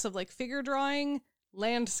mix of like figure drawing,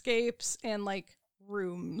 landscapes, and like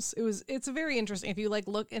rooms. It's very interesting if you like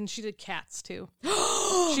look, and she did cats too.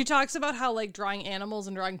 She talks about how like drawing animals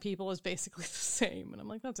and drawing people is basically the same, and I'm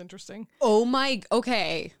like, that's interesting.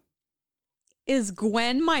 Okay. Is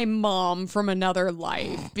Gwen my mom from another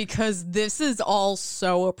life? Because this is all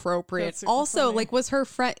so appropriate. Also, funny. like, was her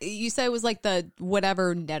friend, you said it was like the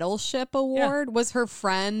whatever Nettleship Award? Yeah. Was her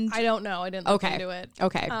friend? I don't know. I didn't look into it.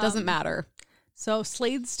 Okay, doesn't matter. So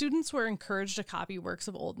Slade students were encouraged to copy works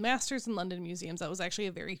of old masters in London museums. That was actually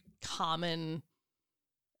a very common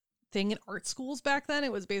thing in art schools back then.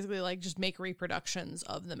 It was basically like just make reproductions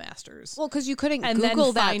of the masters. Well, because you couldn't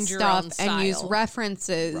Google that stuff and use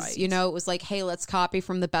references. Right. You know, it was like, hey, let's copy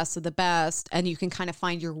from the best of the best. And you can kind of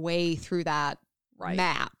find your way through that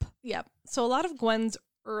map. Yep. So a lot of Gwen's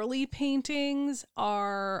early paintings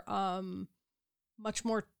are much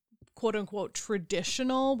more quote unquote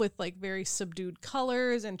traditional, with like very subdued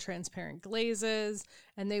colors and transparent glazes.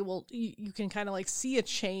 And you can kind of like see a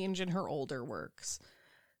change in her older works.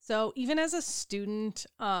 So even as a student,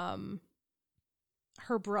 her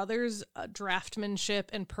brother's draftsmanship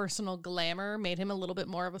and personal glamour made him a little bit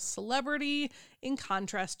more of a celebrity, in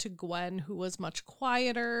contrast to Gwen, who was much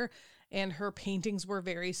quieter, and her paintings were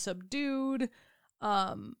very subdued.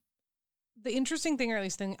 The interesting thing, or at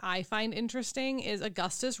least thing I find interesting, is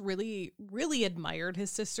Augustus really, really admired his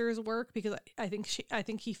sister's work, because I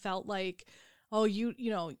think he felt like, oh, you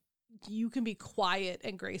know, you can be quiet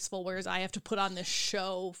and graceful, whereas I have to put on this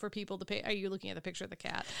show for people to pay. Are you looking at the picture of the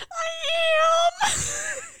cat? I am.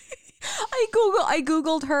 I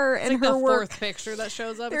googled her, and like her the work. Fourth picture that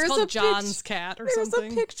shows up. It's called John's cat or something.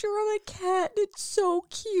 There's a picture of a cat. It's so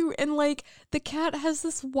cute, and like the cat has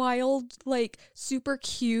this wild, like super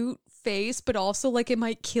cute face, but also like it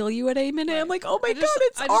might kill you at any minute. Right. I'm like, oh my God,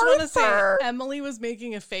 it's Arthur. I just want to say, Emily was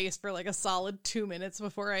making a face for like a solid 2 minutes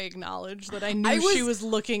before I acknowledged that I knew she was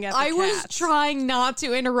looking at the cat. I was trying not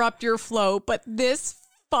to interrupt your flow, but this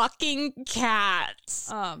fucking cat.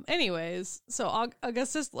 Anyways, so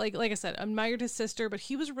Augustus, like I said, admired his sister, but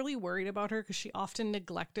he was really worried about her because she often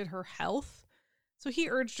neglected her health. So he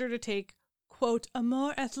urged her to take, quote, a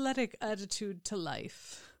more athletic attitude to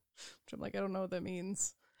life. Which I'm like, I don't know what that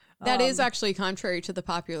means. That is actually contrary to the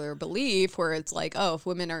popular belief, where it's like, oh, if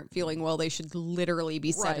women aren't feeling well, they should literally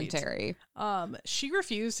be sedentary. She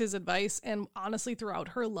refused his advice, and honestly, throughout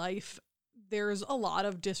her life, there's a lot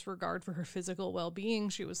of disregard for her physical well-being.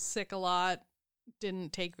 She was sick a lot,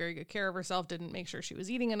 didn't take very good care of herself, didn't make sure she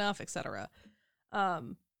was eating enough, etc.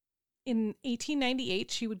 In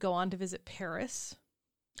 1898, she would go on to visit Paris.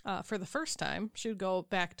 For the first time. She would go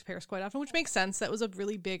back to Paris quite often, which makes sense. That was a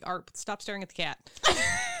really big art. Stop staring at the cat.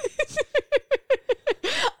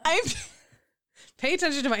 Pay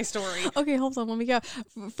attention to my story. Okay, hold on. Let me go.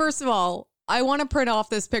 First of all, I want to print off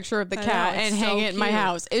this picture of the cat and hang it in my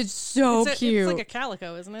house. It's so cute. It's like a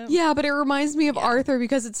calico, isn't it? Yeah, but it reminds me of Arthur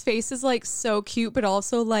because its face is like so cute, but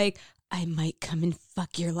also like, I might come and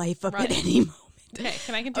fuck your life up at any moment. Okay,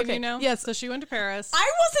 can I continue now? Yes. So she went to Paris.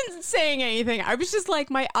 I wasn't saying anything. I was just like,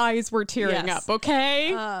 my eyes were tearing up,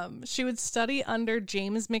 okay? She would study under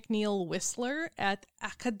James McNeill Whistler at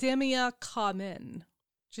Academia Commune.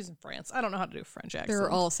 She's in France. I don't know how to do a French accent. There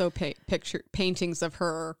are also paintings of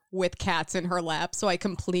her with cats in her lap, so I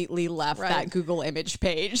completely left that Google image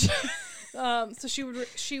page. So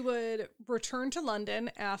she would return to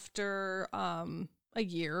London after a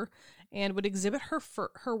year, and would exhibit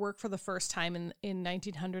her work for the first time in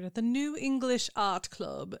 1900 at the New English Art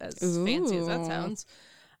Club, as fancy as that sounds.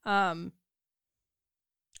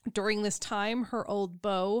 During this time, her old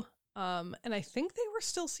beau, and I think they were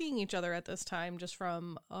still seeing each other at this time, just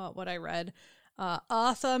from what I read,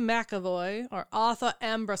 Arthur McAvoy, or Arthur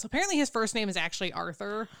Ambrose. Apparently his first name is actually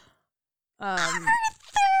Arthur. Arthur!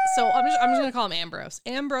 So I'm just going to call him Ambrose.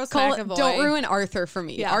 McAvoy. Don't ruin Arthur for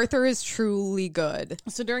me. Yeah. Arthur is truly good.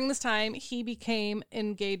 So during this time, he became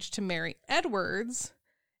engaged to Mary Edwards,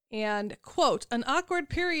 and, quote, an awkward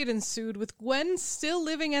period ensued with Gwen still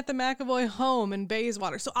living at the McAvoy home in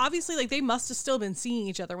Bayswater. So obviously, like, they must have still been seeing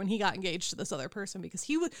each other when he got engaged to this other person, because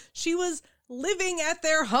she was living at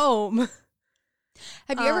their home.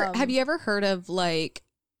 Have you ever heard of, like,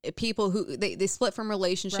 people who they split from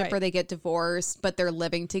relationship or they get divorced, but they're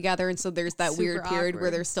living together, and so there's that weird period where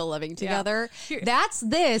they're still living together. That's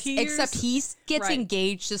this, except he gets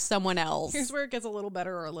engaged to someone else. Here's where it gets a little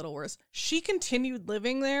better or a little worse. She continued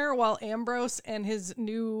living there while Ambrose and his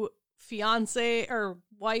new fiance, or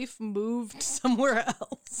wife moved somewhere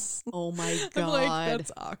else. Oh my I'm God. like,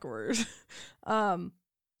 that's awkward.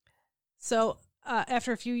 So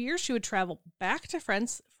after a few years, she would travel back to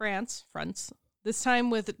France, this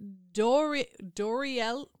time with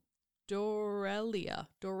Dorelia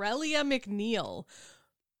McNeil.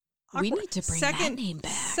 We need to bring that name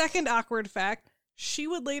back. Second awkward fact, she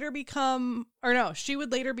would later become her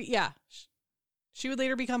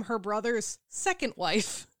brother's second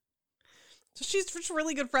wife. So she's just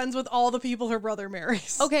really good friends with all the people her brother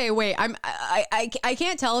marries. Okay, wait. I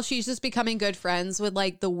can't tell if she's just becoming good friends with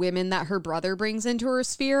like the women that her brother brings into her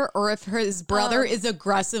sphere, or if his brother is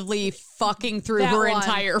aggressively fucking through her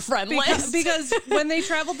entire friend list. Because when they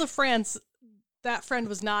traveled to France, that friend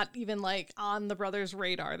was not even like on the brother's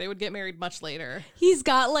radar. They would get married much later. He's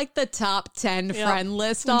got like the top 10 friend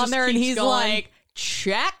list on there, and he's like,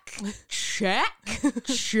 check.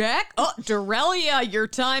 Oh, Dorelia, your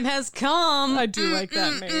time has come. I do like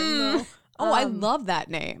that name, though. I love that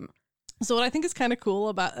name. So what I think is kind of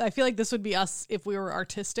cool I feel like this would be us if we were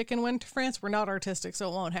artistic and went to France. We're not artistic, so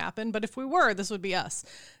it won't happen. But if we were, this would be us.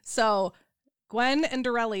 So Gwen and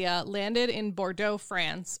Dorelia landed in Bordeaux,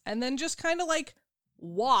 France, and then just kind of like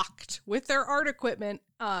walked with their art equipment.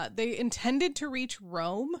 They intended to reach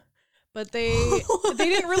Rome, but they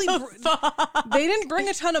didn't really they didn't bring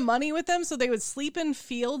a ton of money with them, so they would sleep in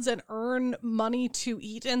fields and earn money to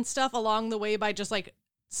eat and stuff along the way by just like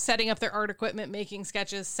setting up their art equipment, making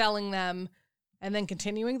sketches, selling them, and then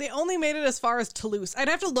continuing. They only made it as far as Toulouse. I'd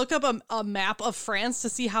have to look up a map of France to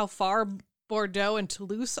see how far Bordeaux and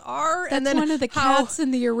Toulouse are. That's and then one of the cats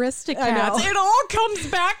in the Aristocats. It all comes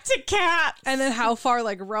back to cats. And then how far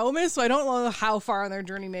like Rome is. So I don't know how far on their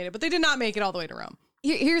journey made it, but they did not make it all the way to Rome.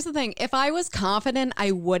 Here's the thing. If I was confident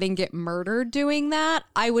I wouldn't get murdered doing that,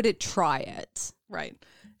 I would try it. Right.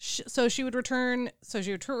 So she would return. So she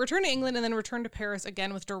would return to England and then return to Paris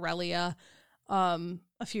again with Dorelia a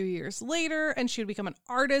few years later. And she would become an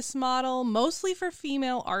artist model, mostly for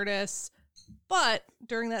female artists. But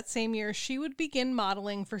during that same year, she would begin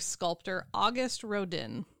modeling for sculptor Auguste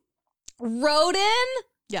Rodin. Rodin?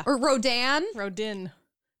 Yeah. Or Rodin? Rodin.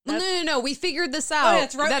 No. We figured this out. Oh, yeah,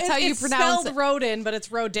 that's how you pronounce it. It's spelled Rodin, but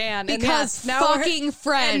it's Rodin. Because fucking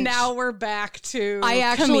French. And now we're back to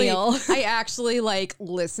Camille. I actually like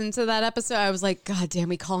listened to that episode. I was like, God damn,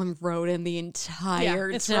 we call him Rodin the entire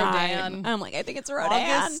it's time. Rodin. I'm like, I think it's Rodin.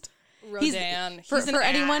 Auguste Rodin. He's for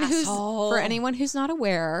anyone who's not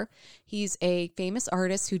aware, he's a famous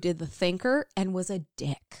artist who did The Thinker and was a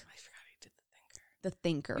dick. The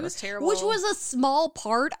Thinker. He was terrible. Which was a small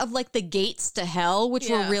part of like the gates to hell,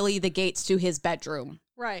 which were really the gates to his bedroom.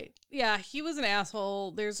 Right. Yeah, he was an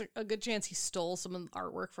asshole. There's a good chance he stole some of the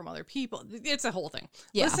artwork from other people. It's a whole thing.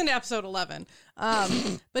 Yeah. Listen to episode 11.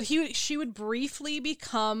 But she would briefly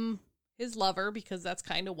become his lover because that's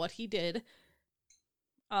kind of what he did.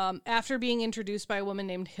 After being introduced by a woman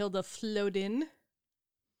named Hilda Flodin.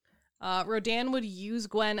 Rodin would use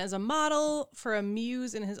Gwen as a model for a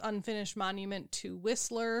muse in his unfinished monument to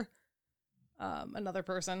Whistler, another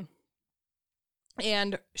person.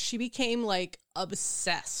 And she became like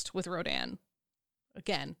obsessed with Rodin.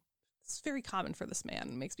 Again, it's very common for this man.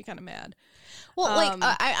 It makes me kind of mad. Well,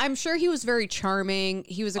 I'm sure he was very charming.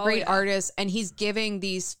 He was a great artist, and he's giving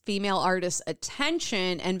these female artists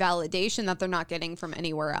attention and validation that they're not getting from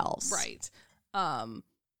anywhere else. Right.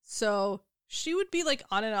 So she would be like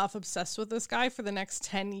on and off obsessed with this guy for the next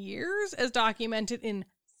 10 years, as documented in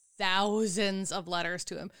thousands of letters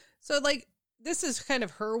to him. So like, this is kind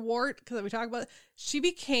of her wart, because we talk about it. She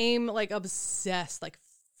became like obsessed, like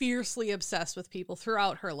fiercely obsessed with people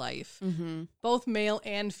throughout her life, both male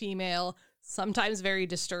and female, sometimes very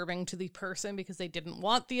disturbing to the person because they didn't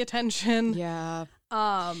want the attention. Yeah.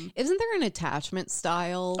 Isn't there an attachment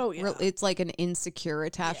style? Oh, yeah. It's like an insecure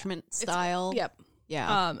attachment style. Yep.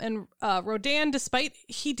 Yeah. And Rodin, despite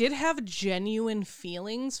he did have genuine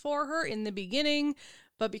feelings for her in the beginning,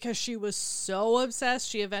 but because she was so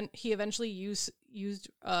obsessed, he eventually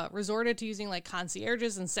resorted to using like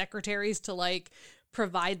concierges and secretaries to like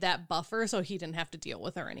provide that buffer so he didn't have to deal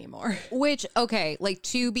with her anymore. Which, okay, like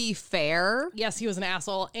to be fair, yes, he was an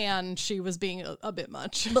asshole and she was being a bit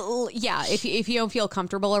much. But yeah, if you don't feel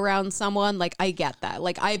comfortable around someone, like I get that.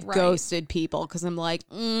 Like I've ghosted people because I'm like,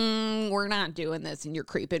 we're not doing this and you're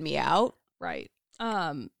creeping me out. Right.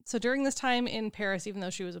 So during this time in Paris, even though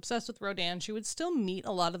she was obsessed with Rodin, she would still meet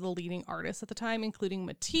a lot of the leading artists at the time, including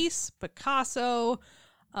Matisse, Picasso,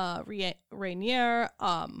 Renier,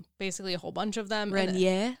 basically a whole bunch of them.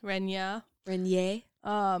 Renier. But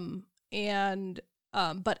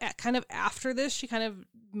kind of after this, she kind of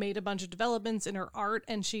made a bunch of developments in her art,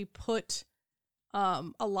 and she put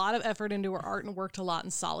a lot of effort into her art and worked a lot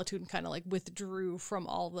in solitude and kind of like withdrew from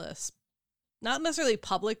all this, not necessarily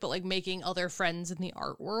public, but like making other friends in the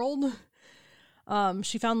art world.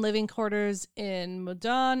 She found living quarters in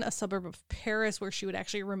Meudon, a suburb of Paris, where she would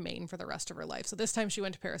actually remain for the rest of her life. So this time she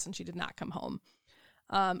went to Paris and she did not come home.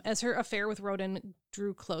 As her affair with Rodin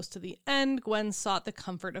drew close to the end, Gwen sought the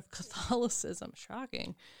comfort of Catholicism.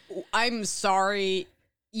 Shocking. I'm sorry.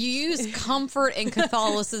 You use comfort and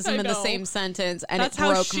Catholicism in the same sentence, and it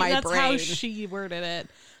broke my brain. That's how she worded it.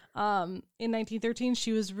 In 1913,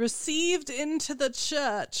 she was received into the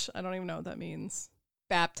church. I don't even know what that means.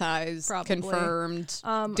 Baptized, Probably. Confirmed,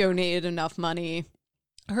 donated enough money.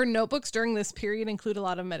 Her notebooks during this period include a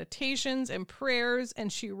lot of meditations and prayers,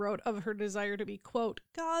 and she wrote of her desire to be, quote,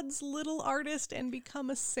 God's little artist and become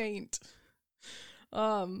a saint.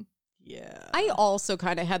 Yeah. I also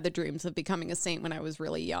kind of had the dreams of becoming a saint when I was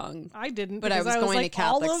really young. I didn't, but I was going like, to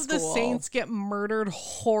Catholic all of school. the saints get murdered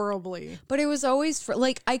horribly. But it was always for,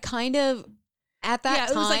 like, I kind of, at that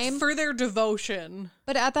time. It was like for their devotion.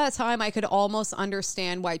 But at that time, I could almost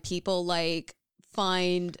understand why people like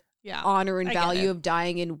find honor and value of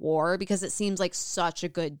dying in war, because it seems like such a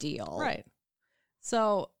good deal. Right.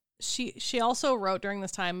 So she also wrote during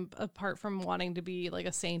this time, apart from wanting to be like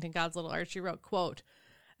a saint in God's little art, she wrote, quote,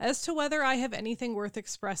 as to whether I have anything worth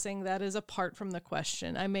expressing, that is apart from the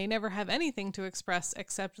question. I may never have anything to express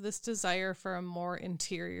except this desire for a more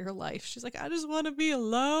interior life. She's like, I just want to be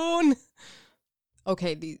alone.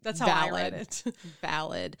 Okay, that's how I read it.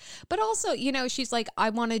 Valid. But also, you know, she's like,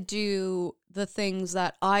 I want to do the things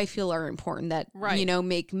that I feel are important, that, you know,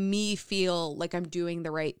 make me feel like I'm doing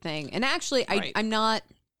the right thing. And actually, I'm not,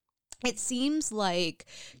 it seems like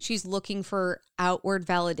she's looking for outward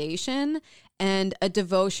validation, and a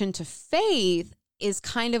devotion to faith is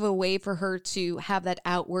kind of a way for her to have that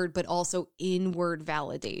outward but also inward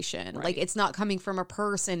validation. Like, it's not coming from a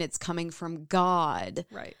person, it's coming from God.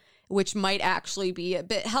 Right. Which might actually be a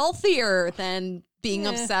bit healthier than being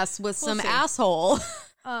obsessed with some asshole.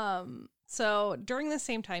 So during the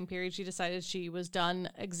same time period, she decided she was done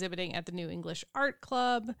exhibiting at the New English Art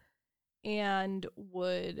Club and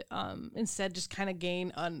would instead just kind of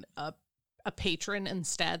gain a patron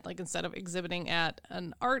instead. Like, instead of exhibiting at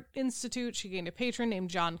an art institute, she gained a patron named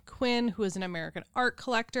John Quinn, who is an American art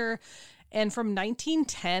collector. And from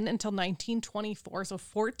 1910 until 1924, so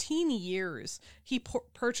 14 years, he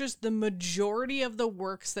purchased the majority of the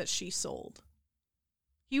works that she sold.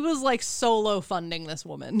 He was like solo funding this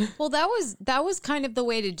woman. Well, that was kind of the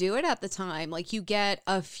way to do it at the time. Like, you get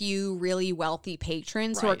a few really wealthy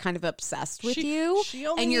patrons who are kind of obsessed with you,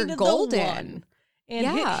 and you're golden.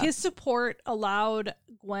 And his support allowed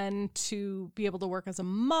Gwen to be able to work as a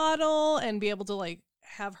model and be able to like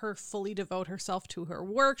have her fully devote herself to her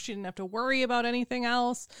work. She didn't have to worry about anything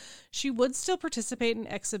else. She would still participate in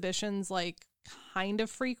exhibitions like kind of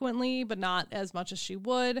frequently, but not as much as she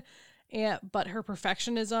would. But her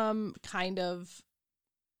perfectionism kind of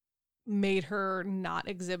made her not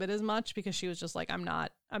exhibit as much, because she was just like, I'm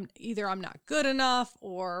not good enough,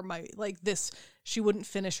 or she wouldn't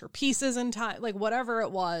finish her pieces in time, like whatever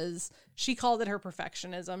it was. She called it her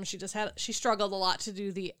perfectionism. She struggled a lot to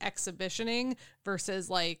do the exhibitioning versus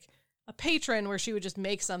like a patron where she would just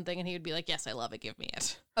make something and he would be like, yes, I love it, give me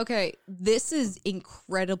it. Okay, this is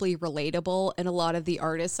incredibly relatable, and a lot of the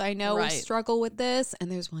artists I know struggle with this,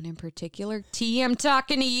 and there's one in particular. T, I'm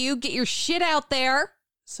talking to you, get your shit out there.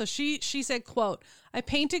 So she said, quote, I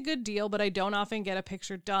paint a good deal, but I don't often get a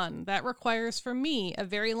picture done. That requires for me a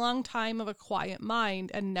very long time of a quiet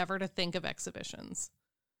mind and never to think of exhibitions.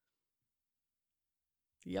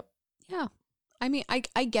 Yep. Yeah. I mean,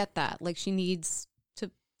 I get that. Like, she needs to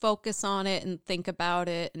focus on it and think about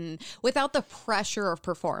it, and without the pressure of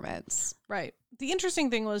performance. Right. The interesting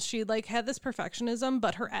thing was she like had this perfectionism,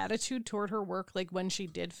 but her attitude toward her work, like when she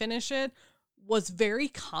did finish it, was very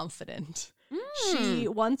confident. She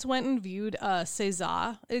once went and viewed a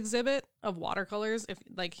Cézanne exhibit of watercolors.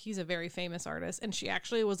 He's a very famous artist, and she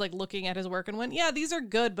actually was like looking at his work and went, yeah, these are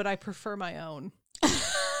good, but I prefer my own.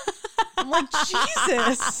 I'm like,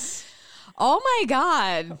 Jesus. Oh my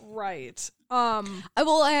God. Right.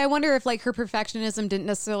 Well, I wonder if like her perfectionism didn't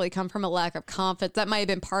necessarily come from a lack of confidence. That might have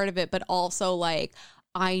been part of it, but also like,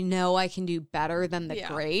 I know I can do better than the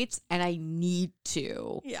greats, and I need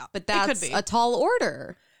to. Yeah. But that's a tall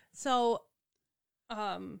order. So,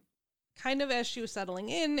 kind of as she was settling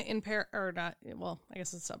in Paris, or not, well, I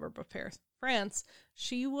guess it's a suburb of Paris, France,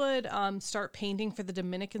 she would start painting for the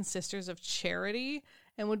Dominican Sisters of Charity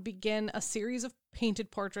and would begin a series of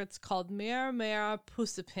painted portraits called Mère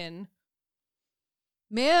Pusapin.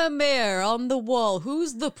 Mère on the wall.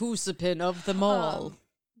 Who's the Pusapin of them all?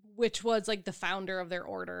 which was like the founder of their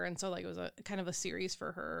order. And so like it was a kind of a series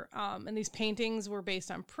for her. And these paintings were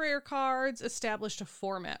based on prayer cards, established a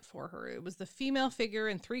format for her. It was the female figure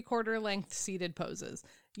in 3/4 length seated poses.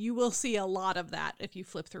 You will see a lot of that if you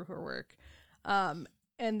flip through her work. And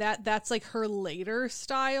that's like her later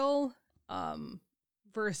style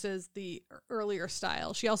versus the earlier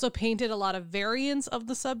style. She also painted a lot of variants of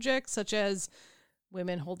the subject, such as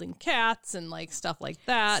women holding cats and like stuff like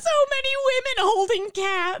that. So many women holding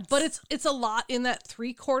cats. But it's a lot in that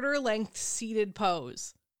 3/4 length seated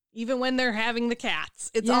pose. Even when they're having the cats.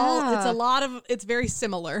 It's a lot of, it's very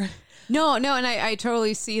similar. No, and I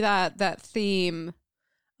totally see that theme.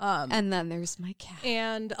 And then there's my cat.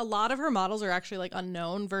 And a lot of her models are actually like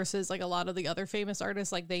unknown versus like a lot of the other famous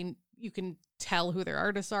artists. Like you can tell who their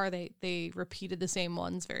artists are. They repeated the same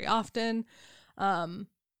ones very often.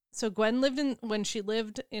 So Gwen when she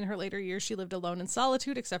lived in her later years, she lived alone in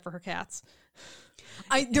solitude, except for her cats.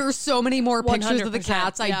 There are so many more pictures of the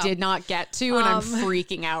cats yeah. I did not get to, and I'm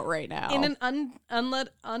freaking out right now. In an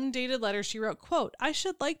undated letter, she wrote, quote, "I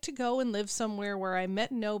should like to go and live somewhere where I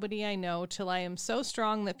met nobody I know till I am so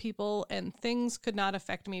strong that people and things could not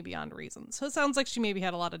affect me beyond reason." So it sounds like she maybe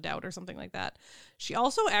had a lot of doubt or something like that. She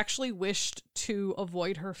also actually wished to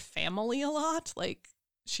avoid her family a lot. Like,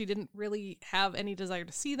 she didn't really have any desire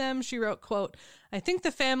to see them. She wrote, quote, "I think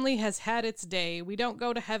the family has had its day. We don't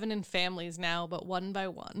go to heaven in families now, but one by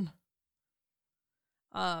one."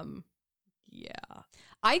 Yeah.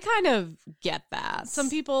 I kind of get that.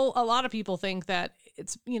 A lot of people think that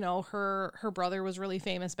it's, her brother was really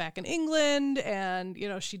famous back in England and,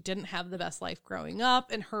 she didn't have the best life growing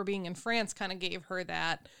up, and her being in France kind of gave her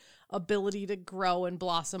that ability to grow and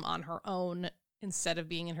blossom on her own instead of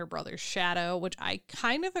being in her brother's shadow, which I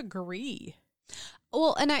kind of agree.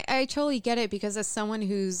 Well, and I totally get it, because as someone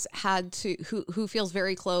who's had to, who feels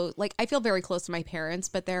very close, like I feel very close to my parents,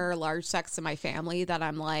 but there are large sects of my family that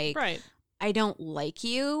I'm like, right. I don't like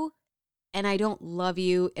you and I don't love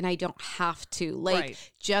you and I don't have to. Like,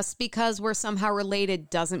 right. Just because we're somehow related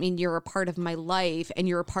doesn't mean you're a part of my life and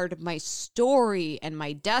you're a part of my story and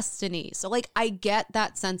my destiny. So like, I get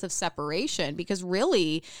that sense of separation, because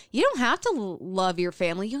really you don't have to love your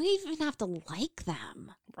family. You don't even have to like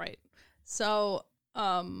them. Right. So,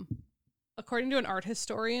 according to an art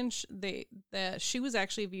historian, she was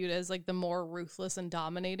actually viewed as like the more ruthless and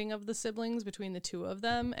dominating of the siblings between the two of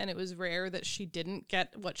them, and it was rare that she didn't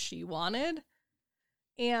get what she wanted.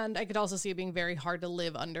 And I could also see it being very hard to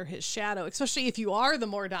live under his shadow, especially if you are the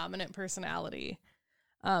more dominant personality.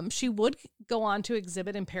 She would go on to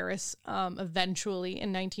exhibit in Paris. Eventually,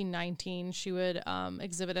 in 1919, she would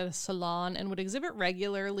exhibit at a salon and would exhibit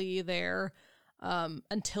regularly there.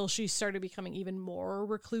 Until she started becoming even more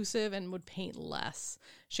reclusive and would paint less.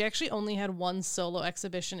 She actually only had one solo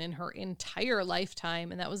exhibition in her entire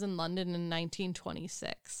lifetime, and that was in London in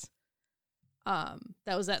 1926. That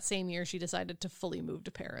was that same year she decided to fully move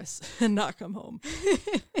to Paris and not come home.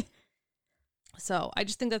 So I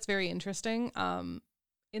just think that's very interesting.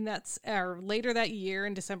 Later that year,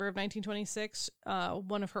 in December of 1926,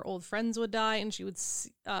 one of her old friends would die, and she would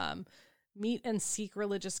meet and seek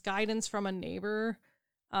religious guidance from a neighbor,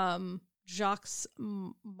 Jacques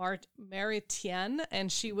Maritien, and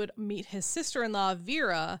she would meet his sister-in-law,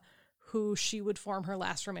 Vera, who she would form her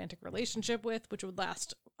last romantic relationship with, which would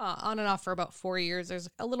last on and off for about 4 years. There's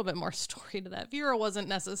a little bit more story to that. Vera wasn't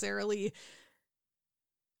necessarily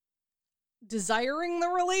desiring the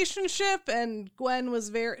relationship, and Gwen was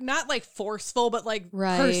very, not like forceful, but like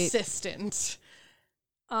persistent.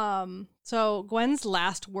 So Gwen's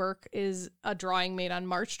last work is a drawing made on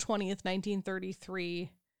March 20th, 1933.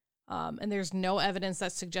 And there's no evidence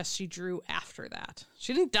that suggests she drew after that.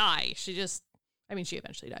 She didn't die. She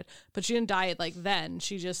eventually died, but she didn't die then.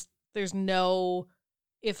 There's no,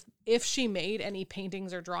 if she made any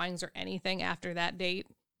paintings or drawings or anything after that date,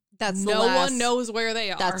 one knows where they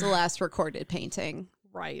are. That's the last recorded painting.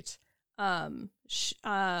 Right.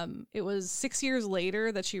 It was 6 years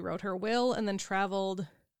later that she wrote her will and then traveled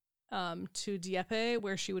to Dieppe,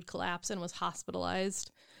 where she would collapse and was hospitalized.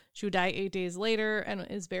 She would die 8 days later and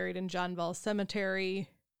is buried in John Ball Cemetery.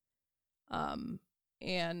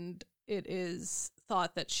 And it is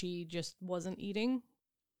thought that she just wasn't eating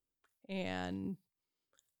and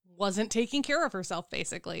wasn't taking care of herself,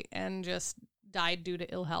 basically, and just died due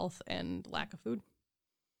to ill health and lack of food.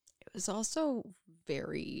 It was also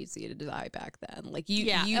very easy to die back then. Like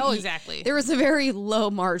exactly. There was a very low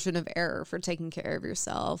margin of error for taking care of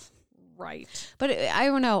yourself. Right. But I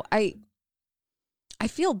don't know. I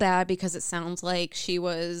feel bad because it sounds like she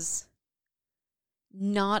was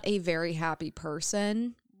not a very happy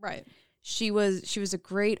person. Right. She was a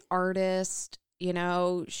great artist. you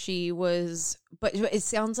know, but it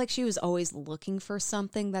sounds like she was always looking for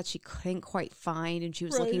something that she couldn't quite find. And she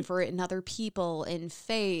was looking for it in other people, in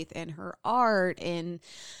faith, in her art, in,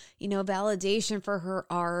 you know, validation for her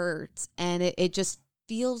art. And it just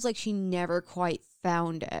feels like she never quite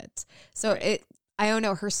found it. So I don't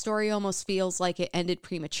know, her story almost feels like it ended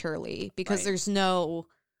prematurely because there's no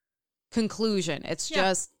conclusion. It's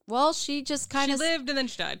just, well, she just kind of lived and then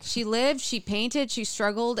she died. She lived, she painted, she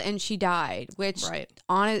struggled, and she died, which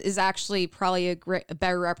is actually probably a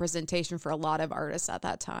better representation for a lot of artists at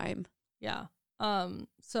that time. Yeah.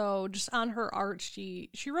 So just on her art, she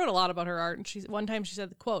wrote a lot about her art, and one time she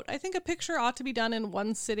said, quote, "I think a picture ought to be done in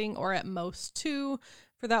one sitting or at most two.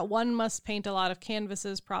 For that, one must paint a lot of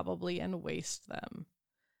canvases probably and waste them."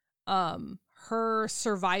 Her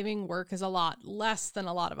surviving work is a lot less than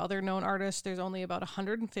a lot of other known artists. There's only about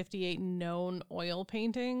 158 known oil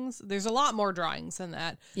paintings. There's a lot more drawings than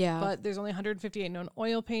that. Yeah. But there's only 158 known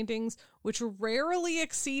oil paintings, which rarely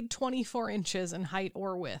exceed 24 inches in height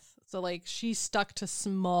or width. So, like, she stuck to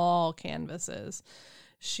small canvases.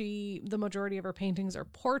 The majority of her paintings are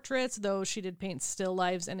portraits, though she did paint still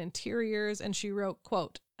lifes and interiors, and she wrote,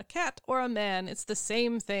 quote, "A cat or a man, it's the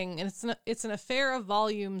same thing, and it's an affair of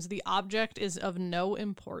volumes. The object is of no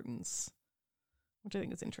importance," which I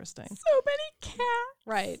think is interesting. So many cats.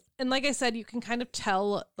 Right. And like I said, you can kind of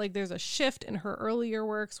tell, like, there's a shift in her earlier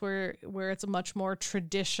works where it's a much more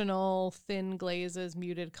traditional, thin glazes,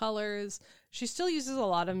 muted colors. She still uses a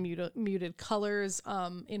lot of muted colors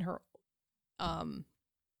in her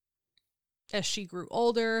as she grew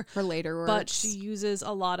older. Her later works. But she uses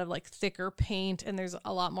a lot of, like, thicker paint, and there's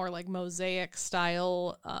a lot more, like, mosaic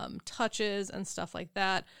style touches and stuff like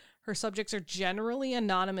that. Her subjects are generally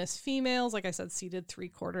anonymous females, like I said, seated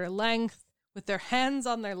 3/4 length, with their hands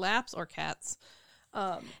on their laps, or cats.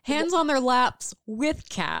 Hands on their laps with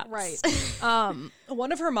cats. Right.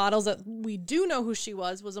 One of her models that we do know who she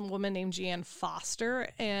was a woman named Jeanne Foster,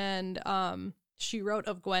 and she wrote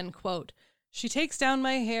of Gwen, quote, "She takes down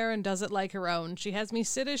my hair and does it like her own. She has me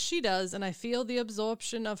sit as she does, and I feel the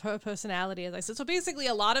absorption of her personality," as I said. So basically,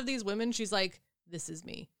 a lot of these women, she's like, this is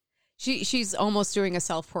me. She's almost doing a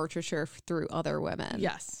self-portraiture through other women.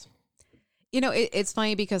 Yes. You know, it's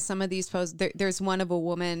funny because some of these poses, there's one of a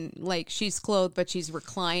woman, like, she's clothed, but she's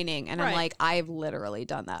reclining. And I'm like, I've literally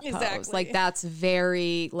done that pose. Like, that's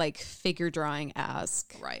very, like, figure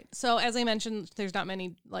drawing-esque. Right. So, as I mentioned, there's not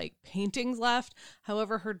many, like, paintings left.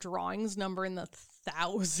 However, her drawings number in the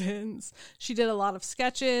thousands. She did a lot of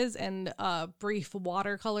sketches and brief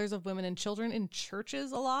watercolors of women and children in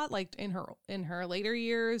churches a lot, like, in her later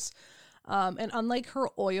years. And unlike her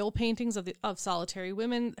oil paintings of solitary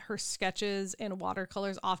women, her sketches and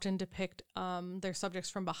watercolors often depict their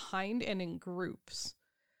subjects from behind and in groups.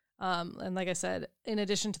 And like I said, in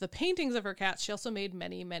addition to the paintings of her cats, she also made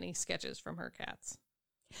many, many sketches from her cats.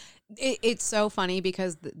 It's so funny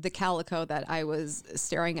because the calico that I was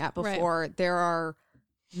staring at before, there are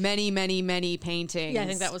many, many, many paintings. Yeah, I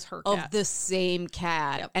think that was her cat. Of the same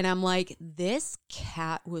cat. Yep. And I'm like, this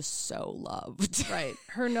cat was so loved. Right.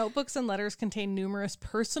 Her notebooks and letters contain numerous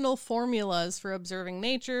personal formulas for observing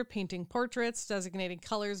nature, painting portraits, designating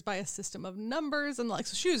colors by a system of numbers, and, like,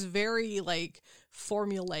 so she was very, like,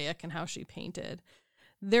 formulaic in how she painted.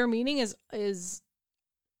 Their meaning is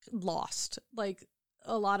lost. Like,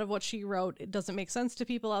 a lot of what she wrote, it doesn't make sense to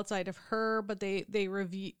people outside of her, but they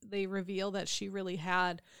reveal that she really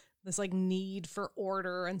had this, like, need for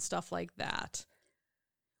order and stuff like that.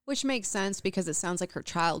 Which makes sense because it sounds like her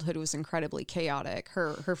childhood was incredibly chaotic.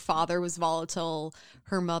 Her father was volatile.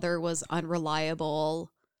 Her mother was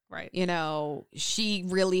unreliable. Right. You know, she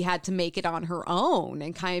really had to make it on her own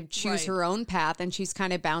and kind of choose her own path. And she's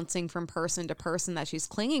kind of bouncing from person to person that she's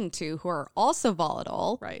clinging to who are also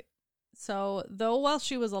volatile. Right. So, though while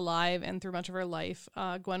she was alive and through much of her life,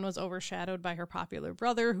 Gwen was overshadowed by her popular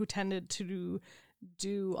brother, who tended to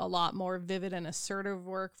do a lot more vivid and assertive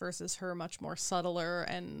work versus her much more subtler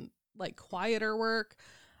and, like, quieter work.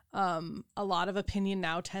 A lot of opinion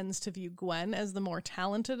now tends to view Gwen as the more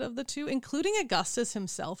talented of the two, including Augustus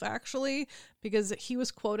himself, actually, because he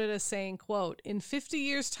was quoted as saying, quote, "In 50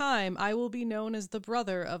 years' time, I will be known as the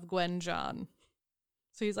brother of Gwen John."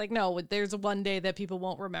 So he's like, no, there's one day that people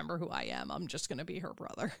won't remember who I am. I'm just going to be her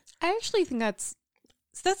brother. I actually think that's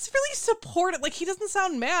really supportive. Like, he doesn't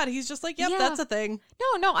sound mad. He's just like, yep, that's a thing.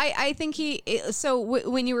 No, I think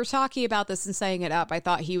when you were talking about this and saying it up, I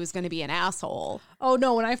thought he was going to be an asshole. Oh,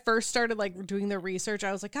 no. When I first started, like, doing the research,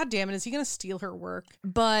 I was like, God damn it, is he going to steal her work?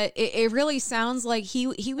 But it really sounds like he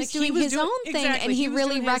was doing his own thing, and he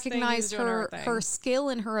really recognized her skill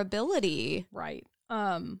and her ability. Right.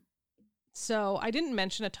 So I didn't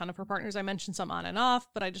mention a ton of her partners. I mentioned some on and off,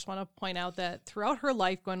 but I just want to point out that throughout her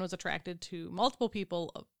life, Gwen was attracted to multiple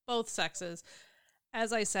people of both sexes.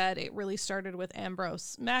 As I said, it really started with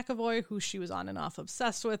Ambrose McAvoy, who she was on and off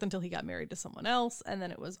obsessed with until he got married to someone else. And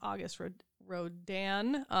then it was Auguste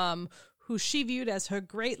Rodin, who she viewed as her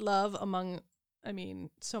great love among, I mean,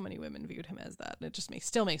 so many women viewed him as that. It just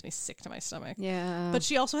still makes me sick to my stomach. Yeah. But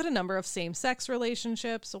she also had a number of same-sex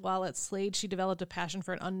relationships. While at Slade, she developed a passion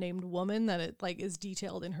for an unnamed woman that it is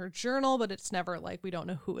detailed in her journal, but it's never we don't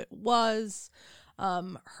know who it was.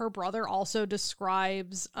 Her brother also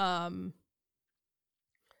describes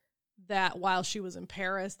that while she was in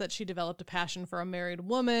Paris, that she developed a passion for a married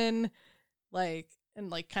woman,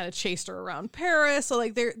 and kind of chased her around Paris. So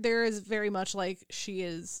there is very much she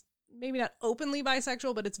is maybe not openly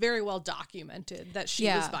bisexual, but it's very well documented that she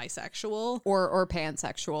was bisexual or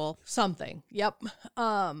pansexual. Something. Yep.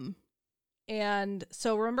 And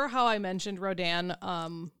so remember how I mentioned Rodin?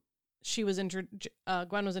 She was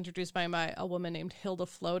Gwen was introduced by a woman named Hilda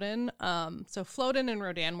Floden. So Floden and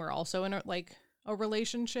Rodin were also in a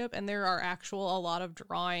relationship, and there are a lot of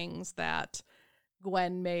drawings that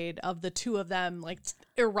Gwen made of the two of them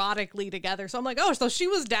erotically together. So I'm like, oh, so she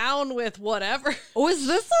was down with whatever. Was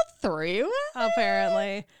this a three?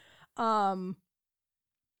 Apparently. So,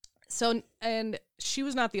 and she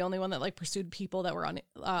was not the only one that pursued people that were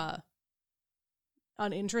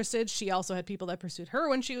uninterested. She also had people that pursued her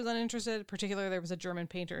when she was uninterested. Particularly, there was a German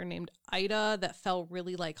painter named Ida that fell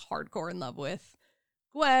really hardcore in love with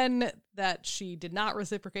Gwen that she did not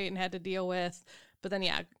reciprocate and had to deal with. But then,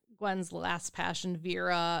 Gwen's last passion,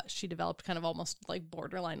 Vera, she developed kind of almost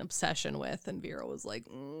borderline obsession with, and Vera was I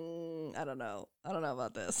don't know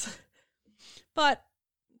about this. But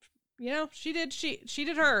she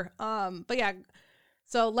did her. But yeah,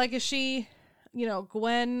 so as she,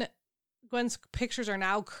 Gwen's pictures are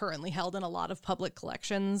now currently held in a lot of public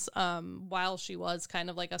collections. While she was kind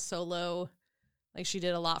of a solo, she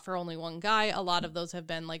did a lot for only one guy. A lot of those have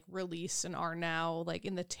been released and are now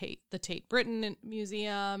in the Tate Britain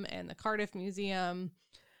Museum and the Cardiff Museum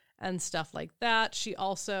and stuff like that. She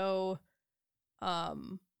also,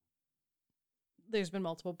 there's been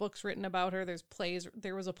multiple books written about her.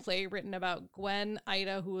 There was a play written about Gwen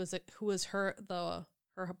Ida, who was her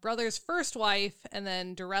brother's first wife, and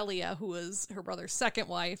then Dorelia, who was her brother's second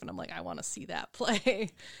wife. And I'm I want to see that play.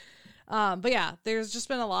 But yeah, there's just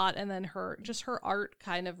been a lot. And then her art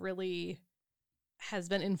kind of really has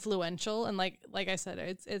been influential. And like I said,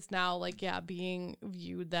 it's now being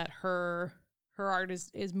viewed that her art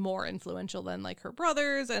is more influential than her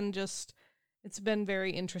brother's. And just, it's been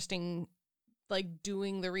very interesting,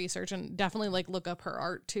 doing the research, and definitely look up her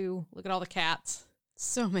art too. Look at all the cats.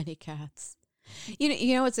 So many cats.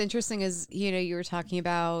 You know, what's interesting is, you were talking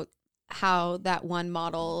about how that one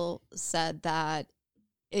model said that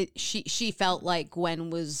she felt like Gwen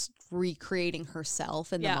was recreating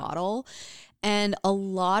herself in the model. And a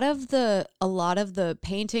lot of the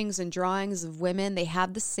paintings and drawings of women, they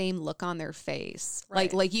have the same look on their face.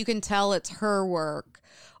 Right. Like you can tell it's her work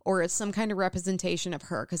or it's some kind of representation of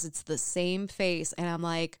her because it's the same face. And I'm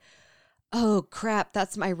like, oh crap,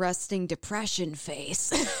 that's my resting depression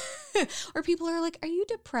face. Or people are like, are you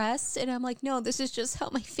depressed? And I'm like, no, this is just how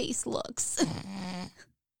my face looks.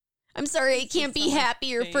 I'm sorry, I can't be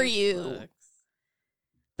happier for you. Looks.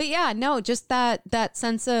 But yeah, no, just that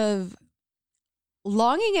sense of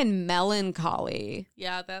longing and melancholy.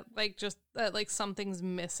 Yeah, that just that something's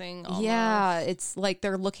missing almost. Yeah, it's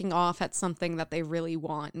they're looking off at something that they really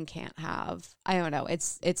want and can't have. I don't know.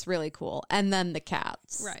 It's really cool. And then the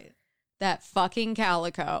cats. Right. That fucking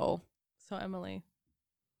Calico. So Emily,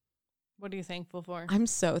 what are you thankful for? I'm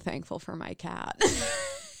so thankful for my cat.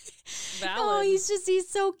 Valid. Oh, he's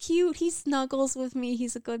so cute. He snuggles with me.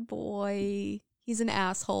 He's a good boy. He's an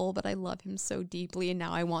asshole, but I love him so deeply. And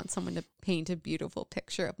now I want someone to paint a beautiful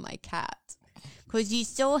picture of my cat because he's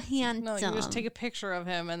so handsome. No, you just take a picture of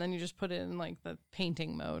him and then you just put it in the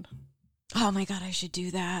painting mode. Oh my God, I should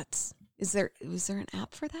do that. Was there an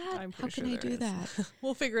app for that? I'm pretty How sure can I do is. that?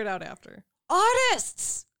 We'll figure it out after.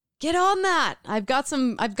 Artists, get on that. I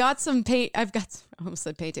almost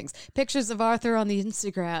said paintings. Pictures of Arthur on the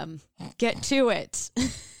Instagram. Get to it.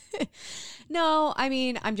 No, I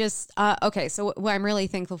mean, I'm just, okay. So what I'm really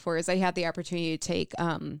thankful for is I had the opportunity to take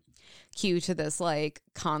Q to this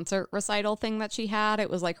concert recital thing that she had.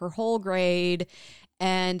 It was her whole grade,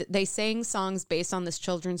 and they sang songs based on this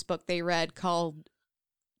children's book they read called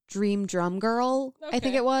Dream Drum Girl, okay. I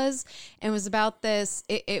think it was. And it was about this,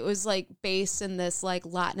 it was based in this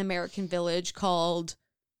Latin American village called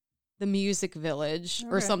the music village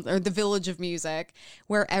or Okay. something, or the village of music,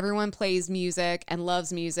 where everyone plays music and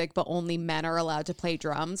loves music, but only men are allowed to play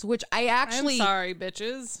drums, which I actually, I'm sorry,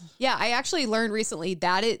 bitches. yeah, I actually learned recently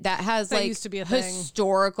that that has That like used to be a thing.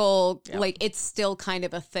 historical, Yep. like it's still kind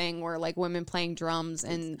of a thing where like women playing drums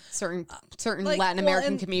in certain like, Latin well,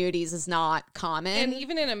 American and- communities is not common. And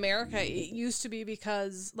even in America, it used to be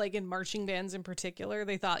because, like, in marching bands in particular,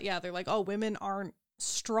 they thought, they're like, oh, women aren't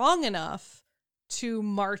strong enough to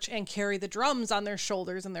march and carry the drums on their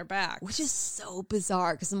shoulders and their backs. Which is so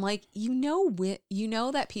bizarre because I'm like, you know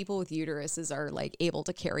that people with uteruses are like able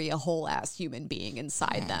to carry a whole ass human being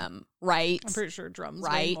inside them, right? I'm pretty sure drums weigh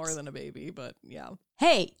Right. more than a baby, but yeah.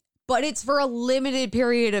 Hey, but it's for a limited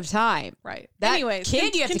period of time. Right. That Anyways,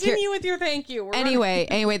 kid you have to carry. continue with your thank you. We're Anyway,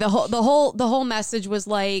 the whole message was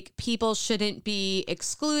like people shouldn't be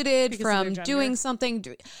excluded Because of their from gender. doing something.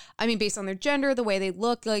 I mean, based on their gender, the way they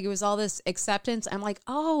look, like it was all this acceptance. I'm like,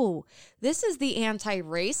 oh, this is the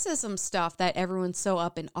anti-racism stuff that everyone's so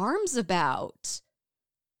up in arms about.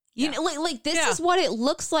 You know, like this is what it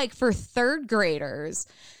looks like for third graders.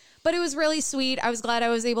 But it was really sweet. I was glad I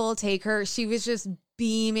was able to take her. She was just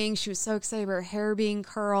beaming. She was so excited about her hair being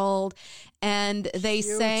curled. And they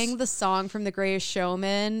Cute. sang the song from The Greatest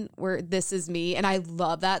Showman, where This Is Me. And I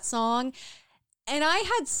love that song. And I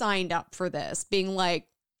had signed up for this, being like,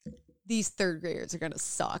 these third graders are going to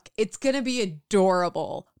suck. It's going to be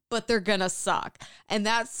adorable, but they're going to suck. And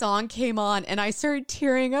that song came on and I started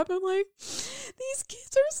tearing up. I'm like, these kids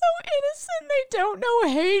are so innocent. They don't know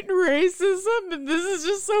hate and racism. And this is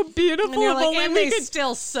just so beautiful. And you're If like, only and we they could-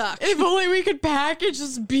 still suck. if only we could package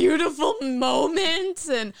this beautiful moment.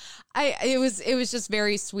 And it was just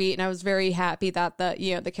very sweet, and I was very happy that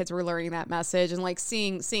the kids were learning that message, and like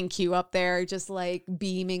seeing Q up there just like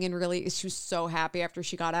beaming, and really she was so happy after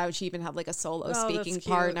she got out. She even had like a solo Oh, speaking that's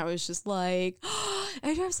part, cute. and I was just like,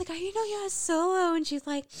 and I was like, I didn't know you had a solo, and she's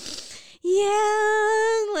like,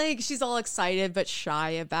 yeah, like she's all excited but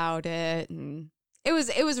shy about it, and it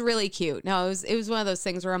was really cute. No, it was one of those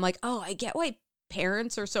things where I'm like, oh, I get why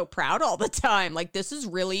parents are so proud all the time. Like, this is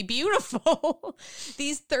really beautiful.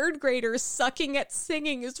 These third graders sucking at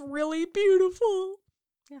singing is really beautiful.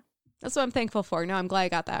 Yeah. That's what I'm thankful for. No, I'm glad I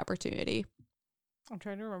got that opportunity. I'm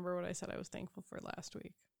trying to remember what I said I was thankful for last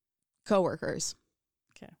week. Coworkers.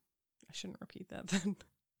 Okay. I shouldn't repeat that then.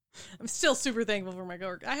 I'm still super thankful for my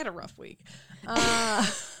coworkers. I had a rough week.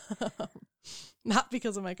 Not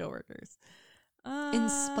because of my coworkers. In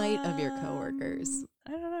spite of your coworkers.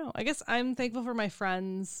 I don't know. I guess I'm thankful for my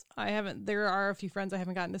friends. There are a few friends I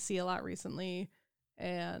haven't gotten to see a lot recently,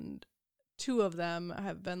 and two of them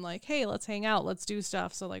have been like, hey, let's hang out, let's do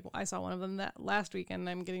stuff. So like I saw one of them that last weekend, and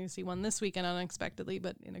I'm getting to see one this weekend unexpectedly,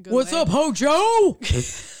 but in a good What's way. up, Hojo?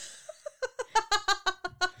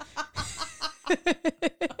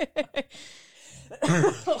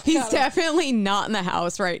 He's definitely not in the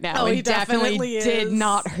house right now. Oh, and he definitely did is.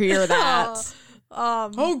 not hear that.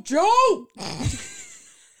 Hojo!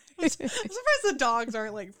 I'm surprised the dogs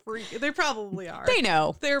aren't like freaking. They probably are. They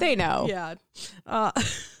know. They know. Yeah.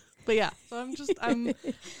 But yeah, so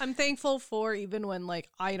I'm thankful for even when like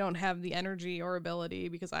I don't have the energy or ability,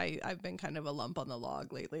 because I've been kind of a lump on the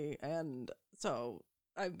log lately, and so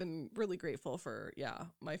I've been really grateful for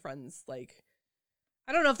my friends. Like,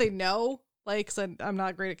 I don't know if they know, like, 'cause I'm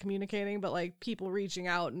not great at communicating, but like people reaching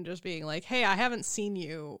out and just being like, hey, I haven't seen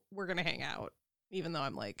you, we're gonna hang out, even though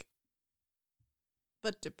I'm like,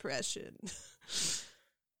 but depression.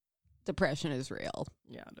 Depression is real.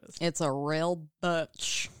 Yeah, it is. It's a real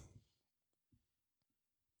bitch.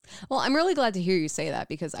 Well, I'm really glad to hear you say that,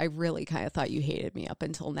 because I really kind of thought you hated me up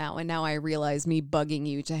until now. And now I realize me bugging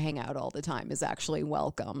you to hang out all the time is actually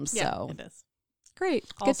welcome. Yeah, So it is. great.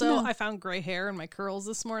 Good to Also, know. I found gray hair in my curls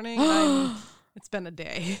this morning. It's been a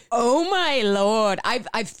day. Oh my Lord. I've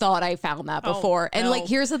thought I found that Oh, before. And no. like,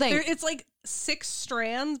 here's the thing. It's like 6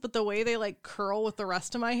 strands, but the way they like curl with the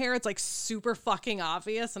rest of my hair, it's like super fucking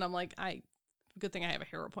obvious. And I'm like, good thing I have a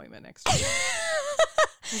hair appointment next week.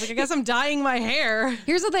 I was like, I guess I'm dyeing my hair.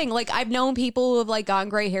 Here's the thing. Like, I've known people who have like gone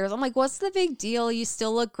gray hairs. I'm like, what's the big deal? You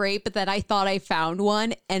still look great. But then I thought I found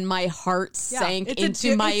one, and my heart sank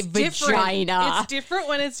into my vagina. It's different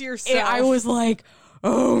when it's yourself. I was like,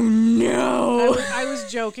 oh no. I was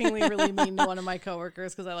jokingly really mean to one of my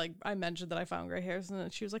coworkers because I mentioned that I found gray hairs, and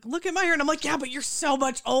then she was like, look at my hair, and I'm like, yeah, but you're so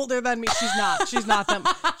much older than me. She's not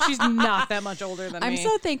that much older than me. I'm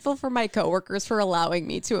so thankful for my coworkers for allowing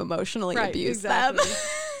me to emotionally abuse them.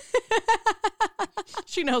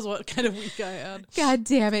 She knows what kind of week I had. God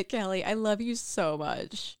damn it, Kelly. I love you so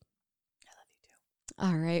much.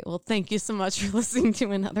 All right. Well, thank you so much for listening to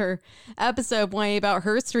another episode of Whining About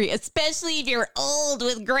Herstory, especially if you're old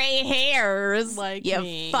with gray hairs. Like you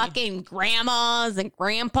me. fucking grandmas and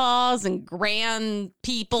grandpas and grand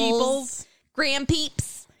peoples. Grand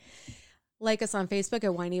peeps. Like us on Facebook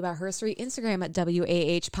at Whining About Herstory, Instagram at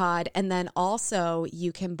WAHpod, and then also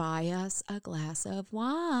you can buy us a glass of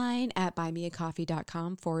wine at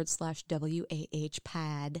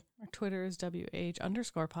buymeacoffee.com/WAHpod. Our Twitter is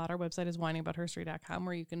WH_pod. Our website is whiningaboutherstory.com,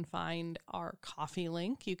 where you can find our coffee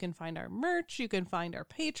link. You can find our merch. You can find our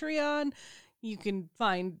Patreon. You can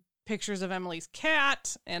find pictures of Emily's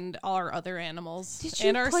cat and all our other animals. Did you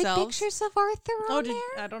and put ourselves. pictures of Arthur on there?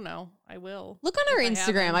 I don't know. I will. Look on our if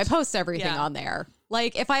Instagram. I post everything Yeah. on there.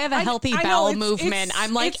 Like, if I have a healthy I know, bowel it's- movement, it's-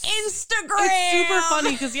 I'm like, it's- Instagram! It's super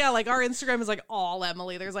funny because, like, our Instagram is, like, all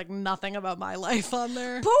Emily. There's, like, nothing about my life on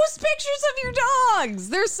there. Post pictures of your dogs.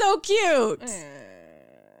 They're so cute.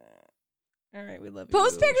 All right, we love you.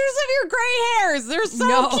 Post pictures of your gray hairs. They're so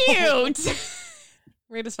No. cute.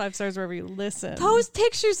 Rate us 5 stars wherever you listen. Post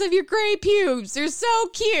pictures of your gray pubes. They're so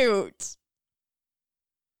cute.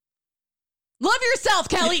 Love yourself,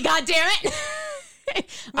 Kelly. God damn it.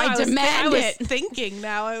 I demand it. I was thinking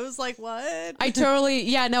now. I was like, what?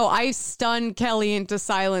 I stunned Kelly into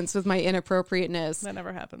silence with my inappropriateness. That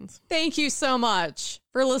never happens. Thank you so much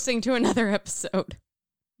for listening to another episode,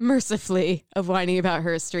 mercifully, of Whining About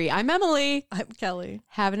Herstory. I'm Emily. I'm Kelly.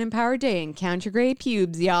 Have an empowered day and count your gray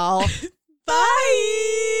pubes, y'all.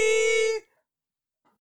 Bye.